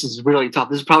tough. This is really tough.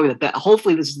 This is probably the best.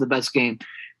 Hopefully this is the best game.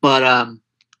 But I'm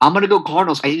going to go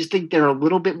Cardinals. I just think they're a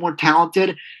little bit more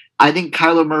talented. I think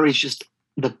Kyler Murray is just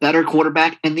the better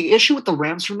quarterback. And the issue with the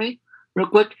Rams for me, real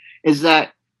quick, is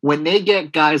that when they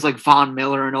get guys like Von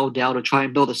Miller and Odell to try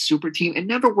and build a super team, it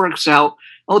never works out.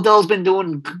 Odell's been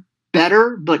doing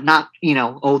better, but not,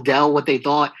 Odell, what they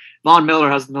thought. Von Miller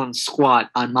hasn't done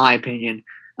squat, in my opinion.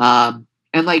 And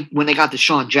like when they got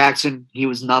Deshaun Jackson, he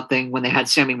was nothing. When they had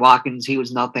Sammy Watkins, he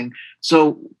was nothing.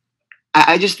 So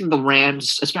I just think the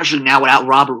Rams, especially now without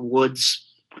Robert Woods,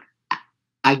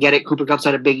 I get it. Cooper Kupp's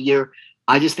had a big year.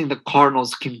 I just think the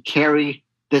Cardinals can carry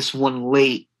this one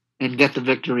late and get the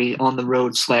victory on the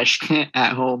road /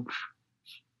 at home.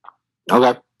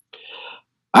 Okay.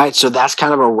 All right, so that's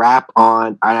kind of a wrap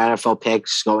on our NFL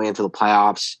picks going into the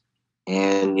playoffs.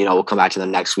 And, we'll come back to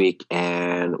them next week,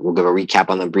 and we'll give a recap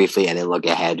on them briefly and then look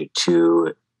ahead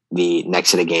to the next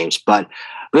set of games. But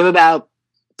we have about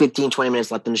 15, 20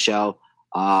 minutes left in the show.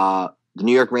 The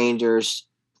New York Rangers,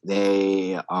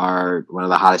 they are one of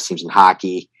the hottest teams in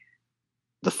hockey.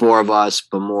 The four of us,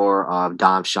 but more of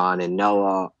Dom, Sean, and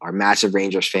Noah, are massive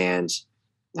Rangers fans.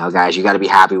 Now, guys, you got to be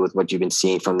happy with what you've been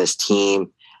seeing from this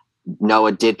team.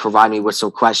 Noah did provide me with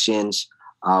some questions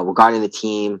regarding the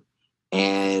team.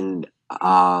 And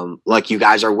look, you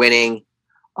guys are winning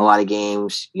a lot of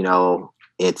games.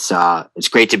 It's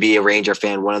great to be a Ranger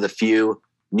fan, one of the few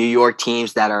New York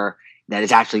teams that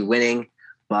is actually winning.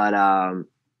 But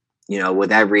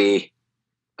with every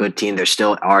good team. There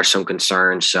still are some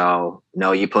concerns. So,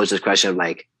 no, you posed this question of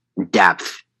like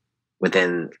depth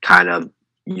within kind of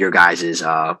your guys'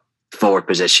 forward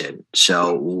position.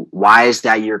 So, why is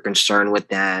that your concern with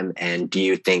them? And do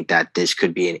you think that this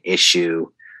could be an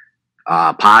issue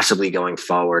possibly going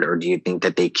forward? Or do you think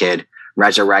that they could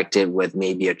resurrect it with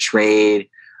maybe a trade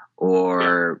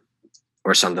or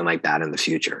something like that in the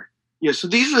future? Yeah, so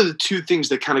these are the two things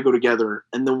that kind of go together,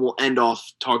 and then we'll end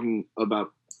off talking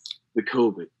about the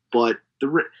COVID. But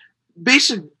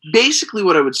basically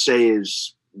what I would say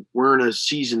is we're in a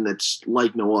season that's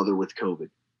like no other with COVID.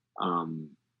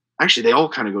 Actually, they all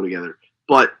kind of go together.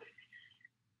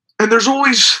 And there's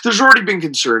already been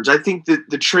concerns. I think that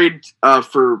the trade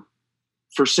for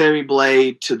Sammy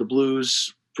Bday to the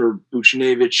Blues for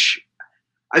Buchnevich,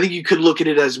 I think you could look at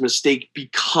it as a mistake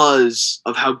because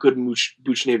of how good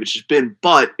Buchnevich has been,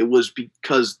 but it was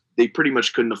because they pretty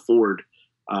much couldn't afford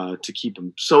to keep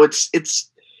him. So it's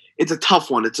a tough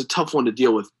one. It's a tough one to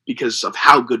deal with because of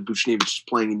how good Buchnevich is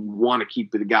playing, and you want to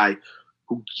keep the guy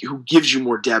who gives you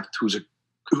more depth, who's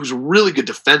a really good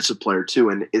defensive player too,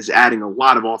 and is adding a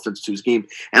lot of offense to his game.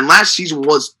 And last season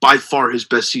was by far his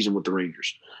best season with the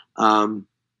Rangers.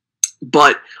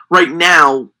 But right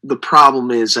now, the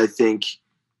problem is, I think,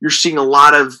 you're seeing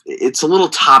it's a little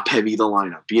top heavy, the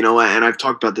lineup, and I've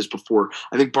talked about this before.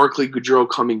 I think Barclay Goodrow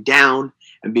coming down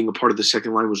and being a part of the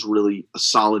second line was really a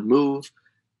solid move.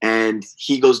 And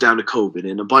he goes down to COVID,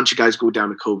 and a bunch of guys go down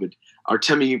to COVID.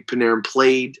 Artemi Panarin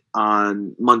played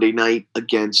on Monday night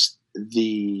against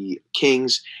the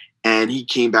Kings, and he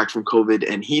came back from COVID,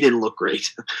 and he didn't look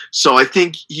great. So I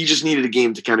think he just needed a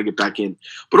game to kind of get back in.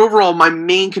 But overall, my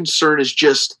main concern is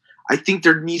just I think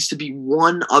there needs to be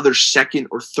one other second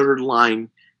or third line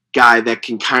guy that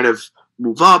can kind of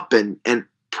move up, and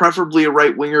preferably a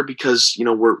right winger because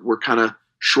we're kind of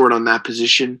short on that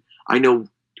position. I know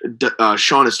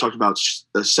Sean has talked about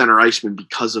the center iceman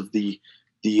because of the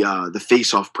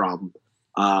face-off problem.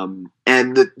 And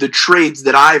the trades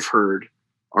that I've heard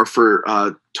are for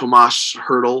Tomas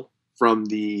Hertl from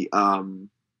the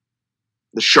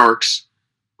Sharks,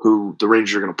 who the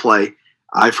Rangers are going to play.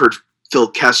 I've heard Phil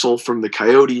Kessel from the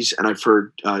Coyotes, and I've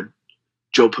heard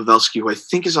Joe Pavelski, who I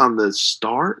think is on the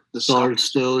Star. The Star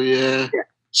still, yeah.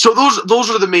 So those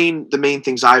are the main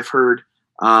things I've heard.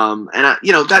 And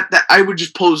that I would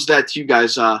just pose that to you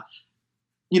guys.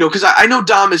 Because I know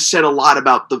Dom has said a lot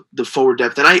about the forward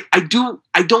depth, and I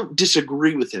don't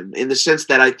disagree with him in the sense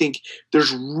that I think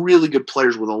there's really good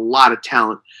players with a lot of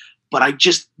talent, but I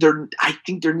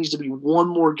think there needs to be one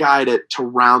more guy to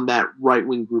round that right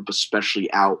wing group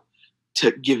especially out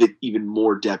to give it even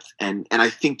more depth, and I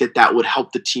think that would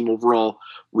help the team overall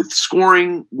with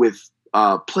scoring, with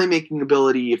playmaking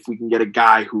ability, if we can get a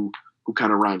guy who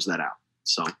kind of rounds that out.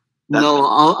 So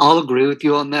I'll agree with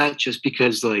you on that, just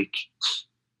because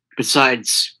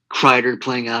besides Kreider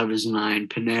playing out of his mind,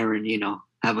 Panarin,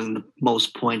 having the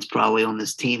most points probably on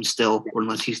this team still, or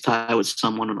unless he's tied with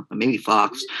someone, maybe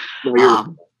Fox.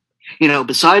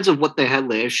 Besides of what they had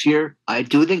last year, I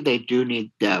do think they do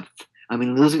need depth. I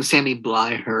mean, losing Sammy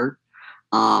Bday hurt.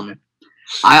 I'll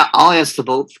ask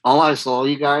I'll ask all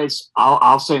you guys.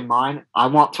 I'll say mine. I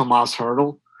want Tomas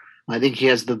Hertl. I think he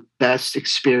has the best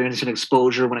experience and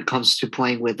exposure when it comes to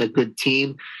playing with a good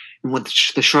team. And what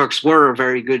the Sharks were a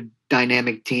very good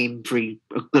dynamic team for a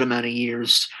good amount of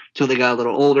years until they got a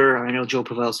little older. I know Joe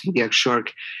Pavelski, the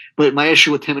ex-Shark. But my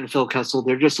issue with him and Phil Kessel,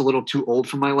 they're just a little too old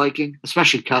for my liking,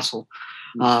 especially Kessel.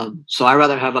 So I'd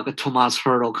rather have a Tomas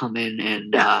Hertl come in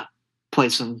and play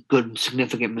some good,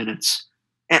 significant minutes.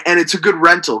 And it's a good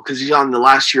rental because he's on the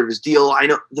last year of his deal. I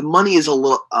know the money is a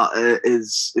little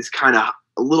is kind of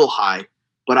a little high,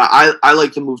 but I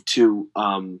like the move too.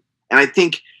 And I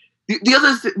think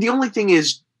the only thing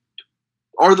is,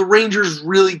 are the Rangers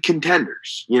really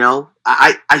contenders?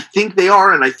 I think they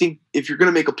are, and I think if you're going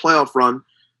to make a playoff run,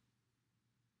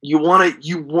 you want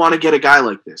to get a guy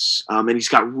like this. And he's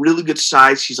got really good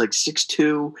size. He's like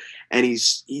 6'2", and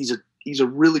he's a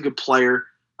really good player.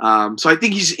 So I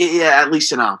think he's at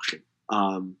least an option.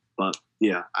 But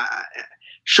yeah,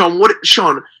 Sean,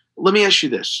 let me ask you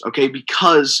this, okay?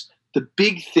 Because the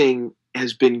big thing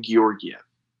has been Georgiev.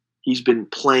 He's been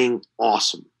playing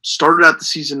awesome. Started out the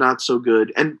season not so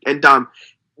good. And Dom,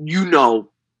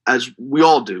 as we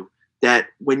all do, that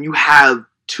when you have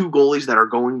two goalies that are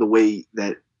going the way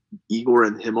that Igor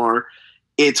and him are,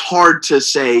 it's hard to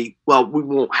say, well, we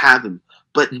won't have him.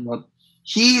 But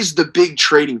he's the big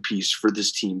trading piece for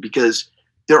this team because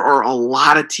there are a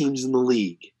lot of teams in the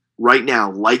league right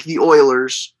now, like the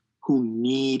Oilers, who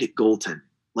need goaltending,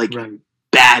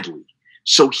 badly.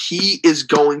 So he is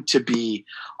going to be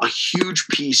a huge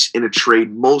piece in a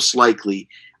trade, most likely.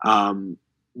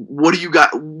 What do you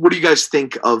guys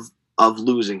think of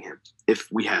losing him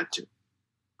if we had to?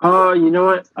 You know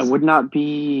what? I would not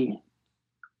be.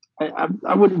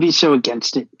 I wouldn't be so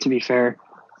against it, to be fair,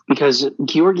 because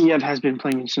Georgiev has been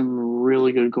playing some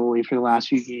really good goalie for the last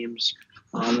few games.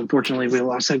 Unfortunately, we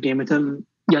lost that game with him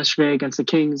yesterday against the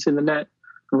Kings in the net,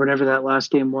 or whatever that last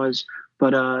game was.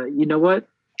 But you know what?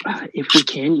 If we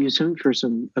can use him for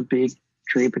a big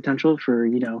trade potential for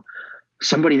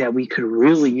somebody that we could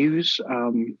really use,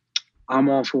 I'm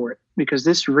all for it. Because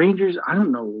this Rangers, I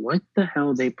don't know what the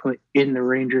hell they put in the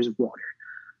Rangers' water,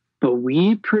 but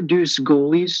we produce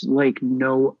goalies like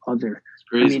no other.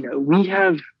 I mean, we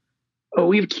have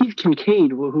Keith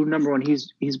Kincaid, who number one,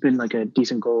 he's been like a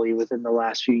decent goalie within the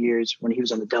last few years. When he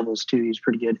was on the Devils too, he was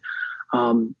pretty good.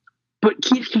 But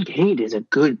Keith Kincaid is a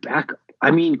good backup.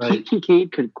 I mean, right. Keith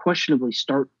Kincaid could questionably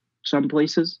start some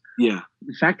places. Yeah.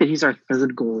 The fact that he's our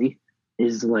third goalie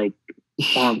is like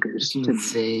bonkers.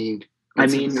 Insane.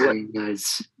 That's insane,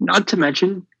 guys. Not to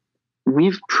mention,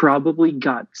 we've probably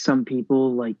got some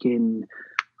people like in,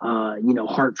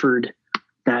 Hartford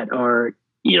that are,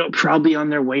 probably on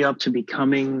their way up to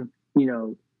becoming,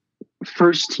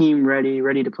 first team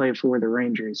ready to play for the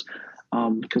Rangers.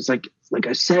 Because like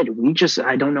I said,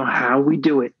 I don't know how we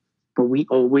do it, but we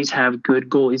always have good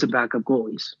goalies and backup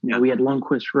goalies. We had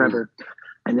Lundqvist forever,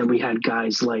 and then we had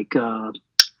guys like.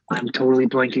 I'm totally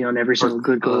blanking on every single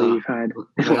good goalie we've had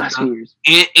in the last few years.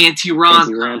 Antti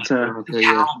Raanta,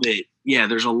 Talbot. Yeah,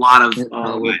 there's a lot of.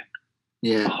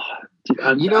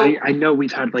 I know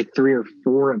we've had like 3 or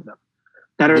 4 of them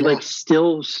that are like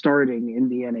still starting in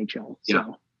the NHL.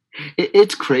 So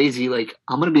it's crazy. Like,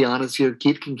 I'm gonna be honest here,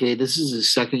 Keith Kincaid. This is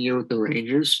his second year with the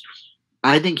Rangers.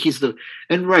 I think he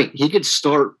could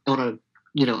start on a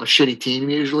shitty team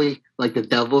usually, like the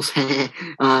Devils,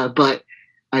 but.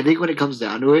 I think when it comes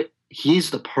down to it, he's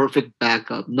the perfect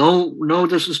backup. No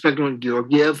disrespect on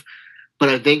Georgiev, but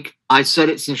I think I said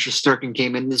it since Shesterkin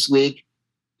came in this league.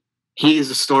 He is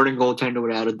a starting goaltender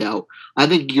without a doubt. I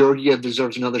think Georgiev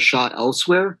deserves another shot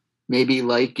elsewhere, maybe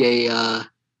like a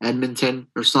Edmonton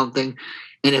or something.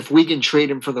 And if we can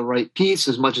trade him for the right piece,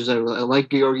 as much as I like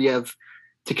Georgiev,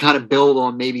 to kind of build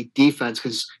on maybe defense,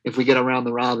 because if we get around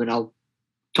the robin, I'll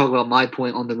talk about my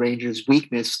point on the Rangers'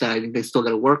 weakness that I think they still got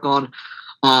to work on.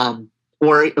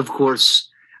 Or, of course,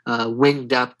 wing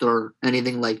depth or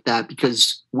anything like that,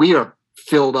 because we are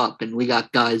filled up and we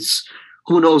got guys.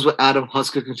 Who knows what Adam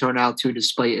Husker can turn out to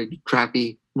despite a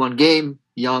crappy one game,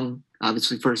 young,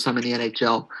 obviously first time in the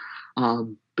NHL.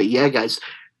 But yeah, guys,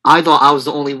 I thought I was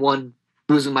the only one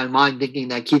losing my mind thinking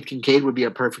that Keith Kincaid would be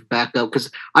a perfect backup, because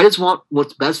I just want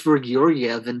what's best for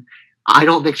Georgiev, and I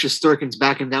don't think Shesterkin's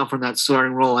backing down from that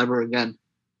starting role ever again.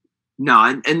 No,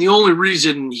 and the only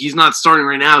reason he's not starting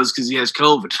right now is because he has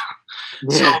COVID.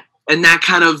 Yeah. So, and that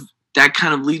kind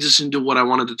of leads us into what I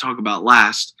wanted to talk about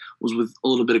last, was with a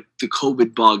little bit of the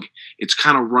COVID bug. It's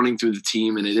kind of running through the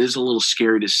team, and it is a little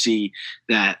scary to see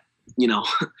that,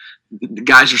 the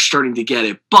guys are starting to get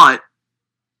it. But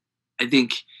I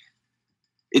think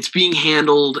it's being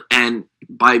handled, and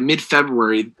by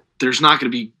mid-February, there's not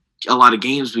going to be a lot of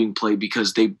games being played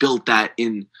because they built that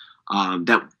in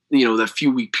that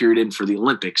few week period in for the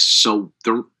Olympics. So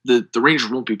the Rangers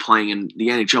won't be playing and the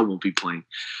NHL won't be playing.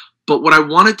 But what I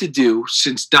wanted to do,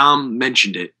 since Dom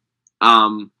mentioned it,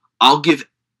 I'll give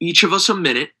each of us a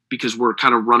minute because we're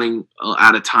kind of running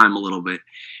out of time a little bit,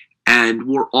 and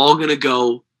we're all going to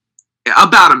go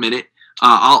about a minute.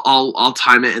 I'll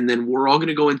time it, and then we're all going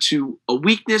to go into a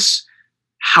weakness,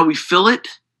 how we fill it,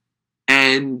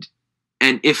 and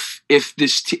if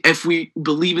we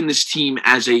believe in this team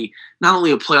as not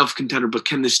only a playoff contender, but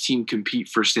can this team compete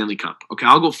for a Stanley Cup? Okay,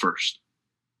 I'll go first.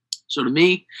 So to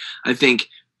me, I think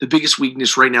the biggest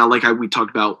weakness right now, like I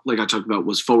talked about,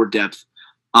 was forward depth.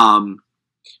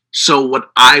 So what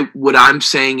I'm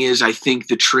saying is, I think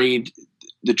the trade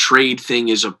thing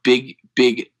is a big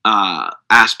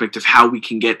aspect of how we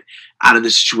can get out of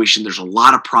this situation. There's a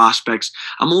lot of prospects.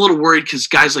 I'm a little worried because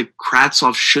guys like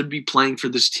Kravtsov should be playing for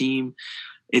this team.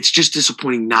 It's just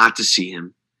disappointing not to see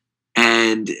him,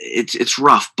 and it's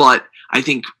rough. But I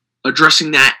think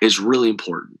addressing that is really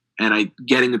important, and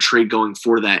getting a trade going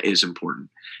for that is important.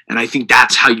 And I think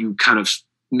that's how you kind of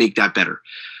make that better.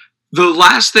 The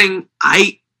last thing,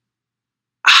 I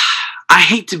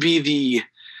hate to be the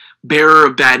bearer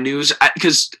of bad news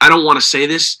because I don't want to say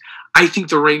this. I think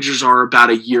the Rangers are about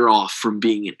a year off from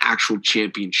being an actual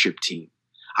championship team.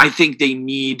 I think they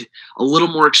need a little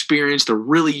more experience. They're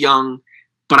really young,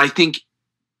 but I think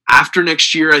After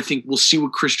next year, I think we'll see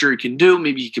what Chris Drury can do.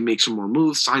 Maybe he can make some more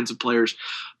moves, sign some players.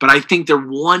 But I think they're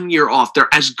 1 year off. They're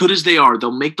as good as they are.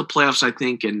 They'll make the playoffs, I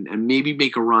think, and maybe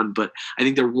make a run. But I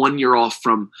think they're 1 year off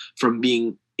from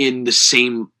being in the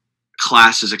same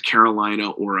class as a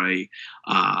Carolina or a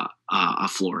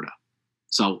Florida.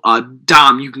 So,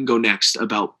 Dom, you can go next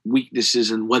about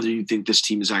weaknesses and whether you think this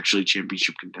team is actually a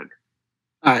championship contender.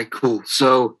 All right, cool.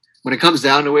 So when it comes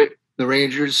down to it, the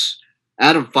Rangers,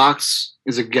 Adam Fox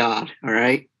is a god, all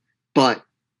right? But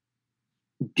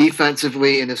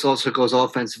defensively, and this also goes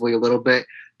offensively a little bit,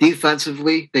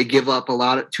 defensively, they give up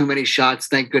too many shots.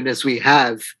 Thank goodness we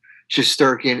have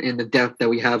Shesterkin in the depth that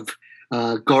we have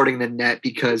guarding the net,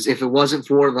 because if it wasn't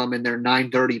for them and their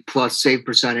 .930 plus save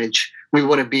percentage, we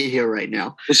wouldn't be here right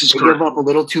now. This is they correct. give up a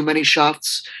little too many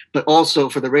shots, but also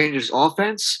for the Rangers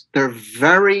offense,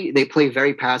 they play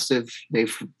very passive.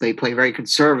 They play very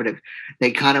conservative.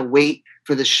 They kind of wait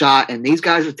for the shot, and these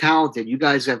guys are talented. We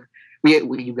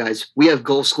have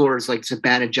goal scorers like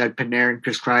Zibanejad, Panarin,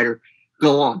 Chris Kreider.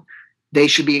 Go on. They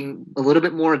should be a little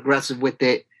bit more aggressive with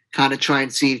it. Kind of try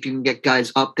and see if you can get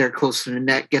guys up there close to the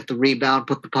net, get the rebound,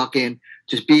 put the puck in.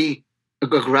 Just be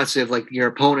aggressive like your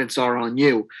opponents are on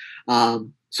you.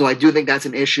 So I do think that's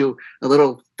an issue. A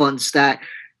little fun stat.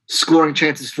 Scoring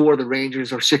chances for the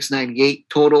Rangers are 698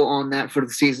 total on that for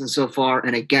the season so far,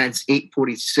 and against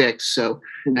 846. So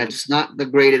that's not the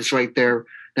greatest right there.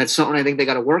 That's something I think they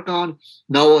got to work on.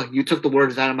 Noah, you took the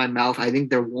words out of my mouth. I think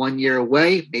they're 1 year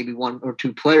away, maybe one or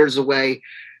two players away.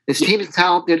 This team is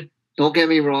talented. Don't get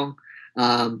me wrong.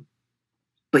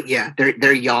 But yeah,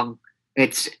 they're young.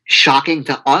 It's shocking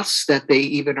to us that they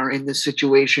even are in this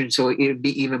situation. So it would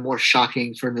be even more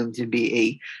shocking for them to be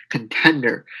a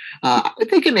contender.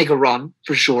 They can make a run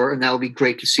for sure, and that would be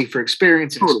great to see for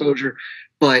experience and exposure.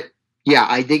 But yeah,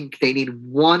 I think they need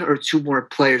one or two more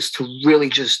players to really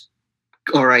just,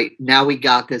 all right, now we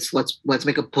got this. Let's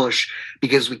make a push,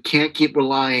 because we can't keep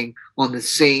relying on the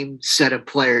same set of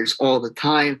players all the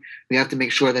time. We have to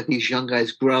make sure that these young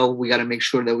guys grow. We got to make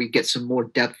sure that we get some more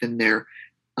depth in there.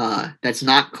 That's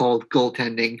not called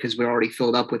goaltending, because we're already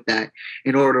filled up with that,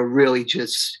 in order to really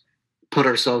just put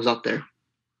ourselves up there.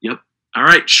 Yep. All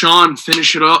right, Sean,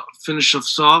 finish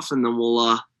us off, and then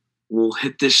we'll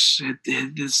hit the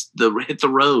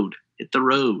road. Hit the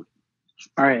road.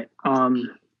 All right.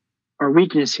 Our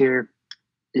weakness here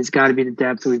has got to be the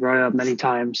depth. We brought it up many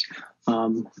times.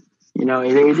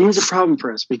 It is a problem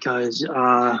for us because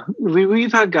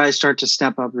we've had guys start to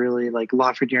step up really. Like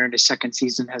Lafreniere in his second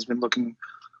season has been looking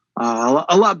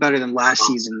a lot better than last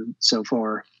season so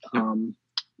far.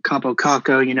 Capo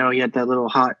Caco, he had that little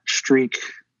hot streak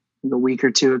a week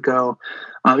or two ago.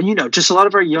 Just a lot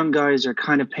of our young guys are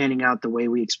kind of panning out the way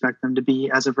we expect them to be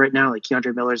as of right now. Like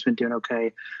Keandre Miller's been doing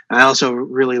okay. I also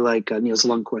really like Niels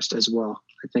Lundqvist as well.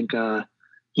 I think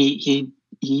he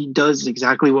does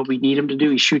exactly what we need him to do.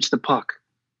 He shoots the puck.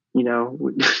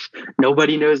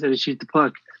 Nobody knows how to shoot the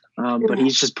puck, but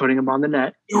he's just putting them on the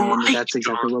net, and that's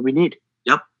exactly what we need.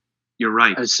 Yep, you're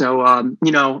right. So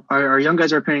our young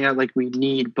guys are panning out like we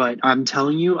need, but I'm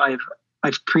telling you,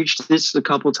 I've preached this a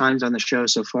couple times on the show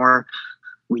so far.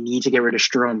 We need to get rid of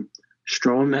Strome.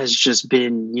 Strome has just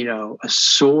been, a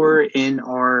sore in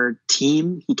our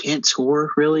team. He can't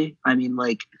score really. I mean,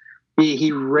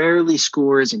 he rarely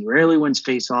scores and rarely wins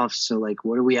faceoffs. So,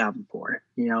 what do we have him for?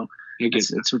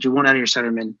 It's what you want out of your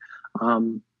centerman.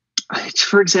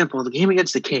 For example, the game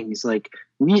against the Kings,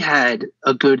 we had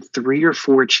a good 3 or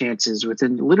 4 chances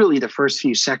within literally the first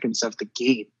few seconds of the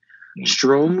game.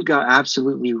 Strome got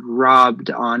absolutely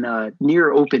robbed on a near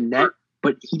open net,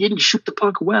 but he didn't shoot the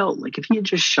puck well. If he had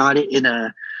just shot it in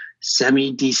a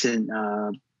semi-decent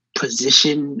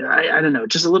position, I don't know,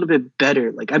 just a little bit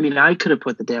better. I could have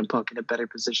put the damn puck in a better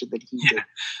position than he did.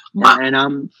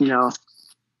 And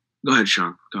Go ahead,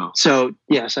 Sean. Go. So,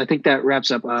 yes, I think that wraps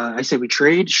up. I say we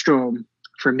trade Strome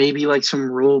for maybe some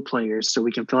role players so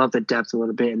we can fill out the depth a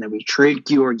little bit, and then we trade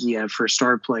Georgiev for a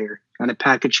star player, kind of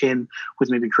package him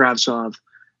with maybe Kravtsov,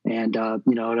 and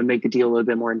to make the deal a little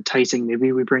bit more enticing.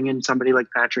 Maybe we bring in somebody like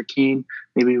Patrick Kane.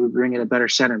 Maybe we bring in a better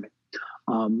centerman.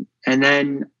 And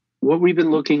then what we've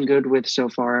been looking good with so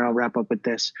far, and I'll wrap up with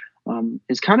this,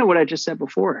 is kind of what I just said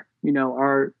before.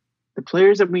 The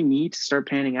players that we need to start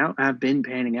panning out have been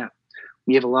panning out.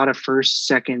 We have a lot of first,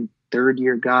 second, third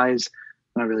year guys,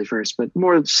 not really first, but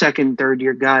more second, third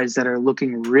year guys that are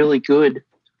looking really good.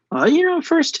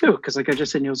 First too, because like I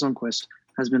just said, Niels Lundqvist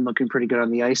has been looking pretty good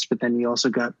on the ice, but then you also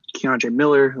got Keandre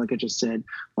Miller, like I just said.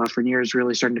 Lafreniere is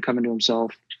really starting to come into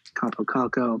himself. Capo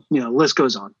Caco, list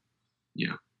goes on.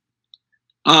 Yeah.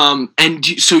 And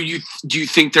do you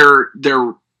think they're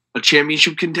a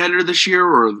championship contender this year,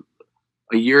 or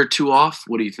A year or two off?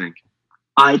 What do you think?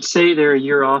 I'd say they're a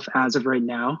year off as of right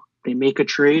now. They make a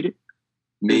trade.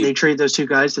 Maybe. They trade those two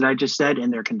guys that I just said,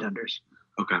 and they're contenders.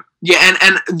 Okay. Yeah,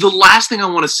 and the last thing I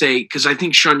want to say, because I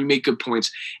think, Sean, you make good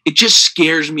points, it just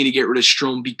scares me to get rid of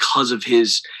Strome because of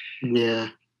his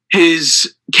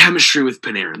chemistry with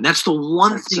Panarin. That's the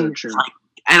one thing. So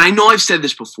And I know I've said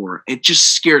this before. It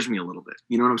just scares me a little bit.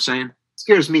 You know what I'm saying?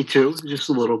 Scares me too, just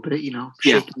a little bit,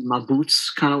 shaking my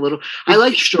boots kind of little. I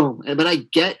like Strome, but I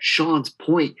get Sean's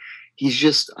point. He's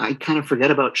just, I kind of forget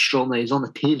about Strome that he's on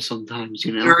the team sometimes,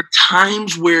 There are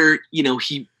times where,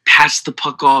 he passes the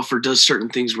puck off or does certain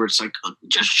things where it's like,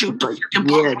 just shoot the freaking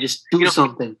puck. Yeah, just do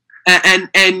something.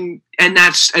 And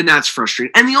that's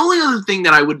frustrating. And the only other thing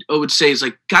that I would say is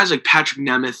like guys like Patrick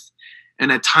Nemeth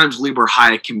and at times Lieber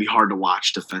Hyatt can be hard to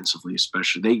watch defensively,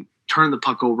 especially. They turn the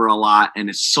puck over a lot, and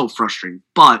it's so frustrating.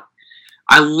 But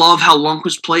I love how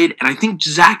Lundqvist played, and I think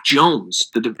Zach Jones,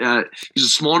 he's a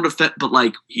smaller defense, but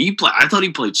like I thought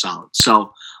he played solid.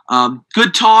 So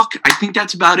good talk. I think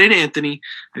that's about it, Anthony.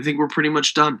 I think we're pretty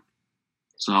much done.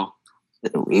 So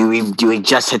we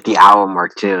just hit the hour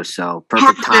mark too. So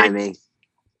perfect timing.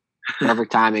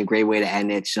 Perfect timing. Great way to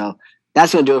end it. So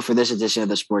that's going to do it for this edition of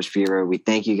the Sports Fever. We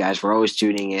thank you guys for always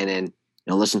tuning in and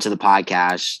listen to the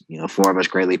podcast. Four of us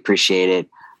greatly appreciate it.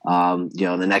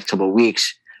 The next couple of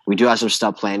weeks, we do have some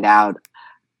stuff planned out.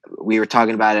 We were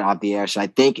talking about it off the air. So I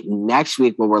think next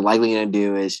week what we're likely going to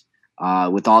do is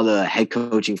with all the head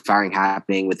coaching firing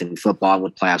happening within football and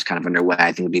with playoffs kind of underway,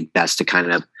 I think it'd be best to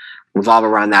kind of revolve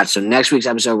around that. So next week's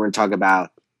episode, we're going to talk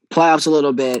about playoffs a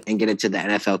little bit and get into the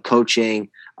NFL coaching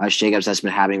shakeups that's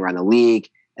been happening around the league.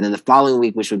 And then the following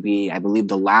week, which would be, I believe,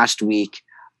 the last week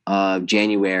of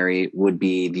January, would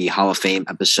be the Hall of Fame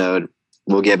episode.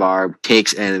 We'll give our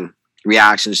takes and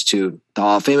reactions to the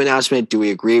Hall of Fame announcement. Do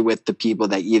we agree with the people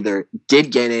that either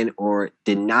did get in or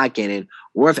did not get in,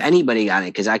 or if anybody got in?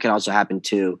 Because that could also happen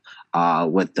too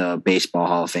with the Baseball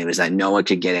Hall of Fame, is that no one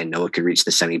could get in, no one could reach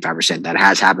the 75%. That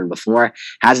has happened before.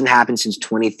 Hasn't happened since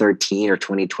 2013 or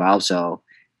 2012, so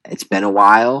it's been a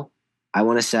while, I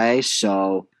want to say.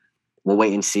 So we'll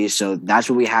wait and see. So that's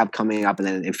what we have coming up. And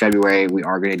then in February, we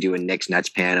are going to do a Knicks Nets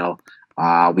panel.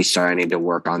 We starting to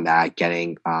work on that,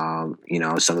 getting, some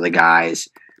of the guys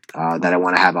that I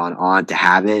want to have on to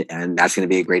have it. And that's going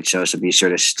to be a great show. So be sure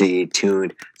to stay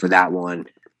tuned for that one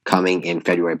coming in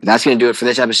February. But that's going to do it for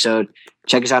this episode.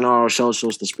 Check us out on all our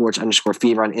socials, the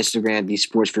sports_fever on Instagram, the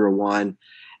sportsfever1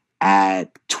 at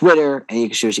Twitter. And you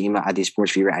can shoot us an email at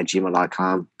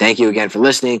thesportsfever@gmail.com. Thank you again for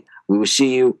listening. We will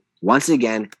see you once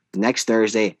again next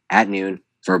Thursday at noon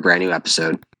for a brand new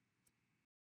episode.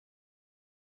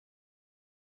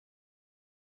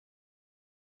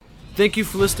 Thank you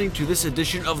for listening to this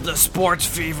edition of the Sports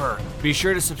Fever. Be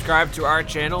sure to subscribe to our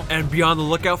channel and be on the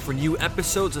lookout for new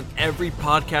episodes on every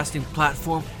podcasting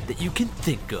platform that you can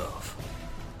think of.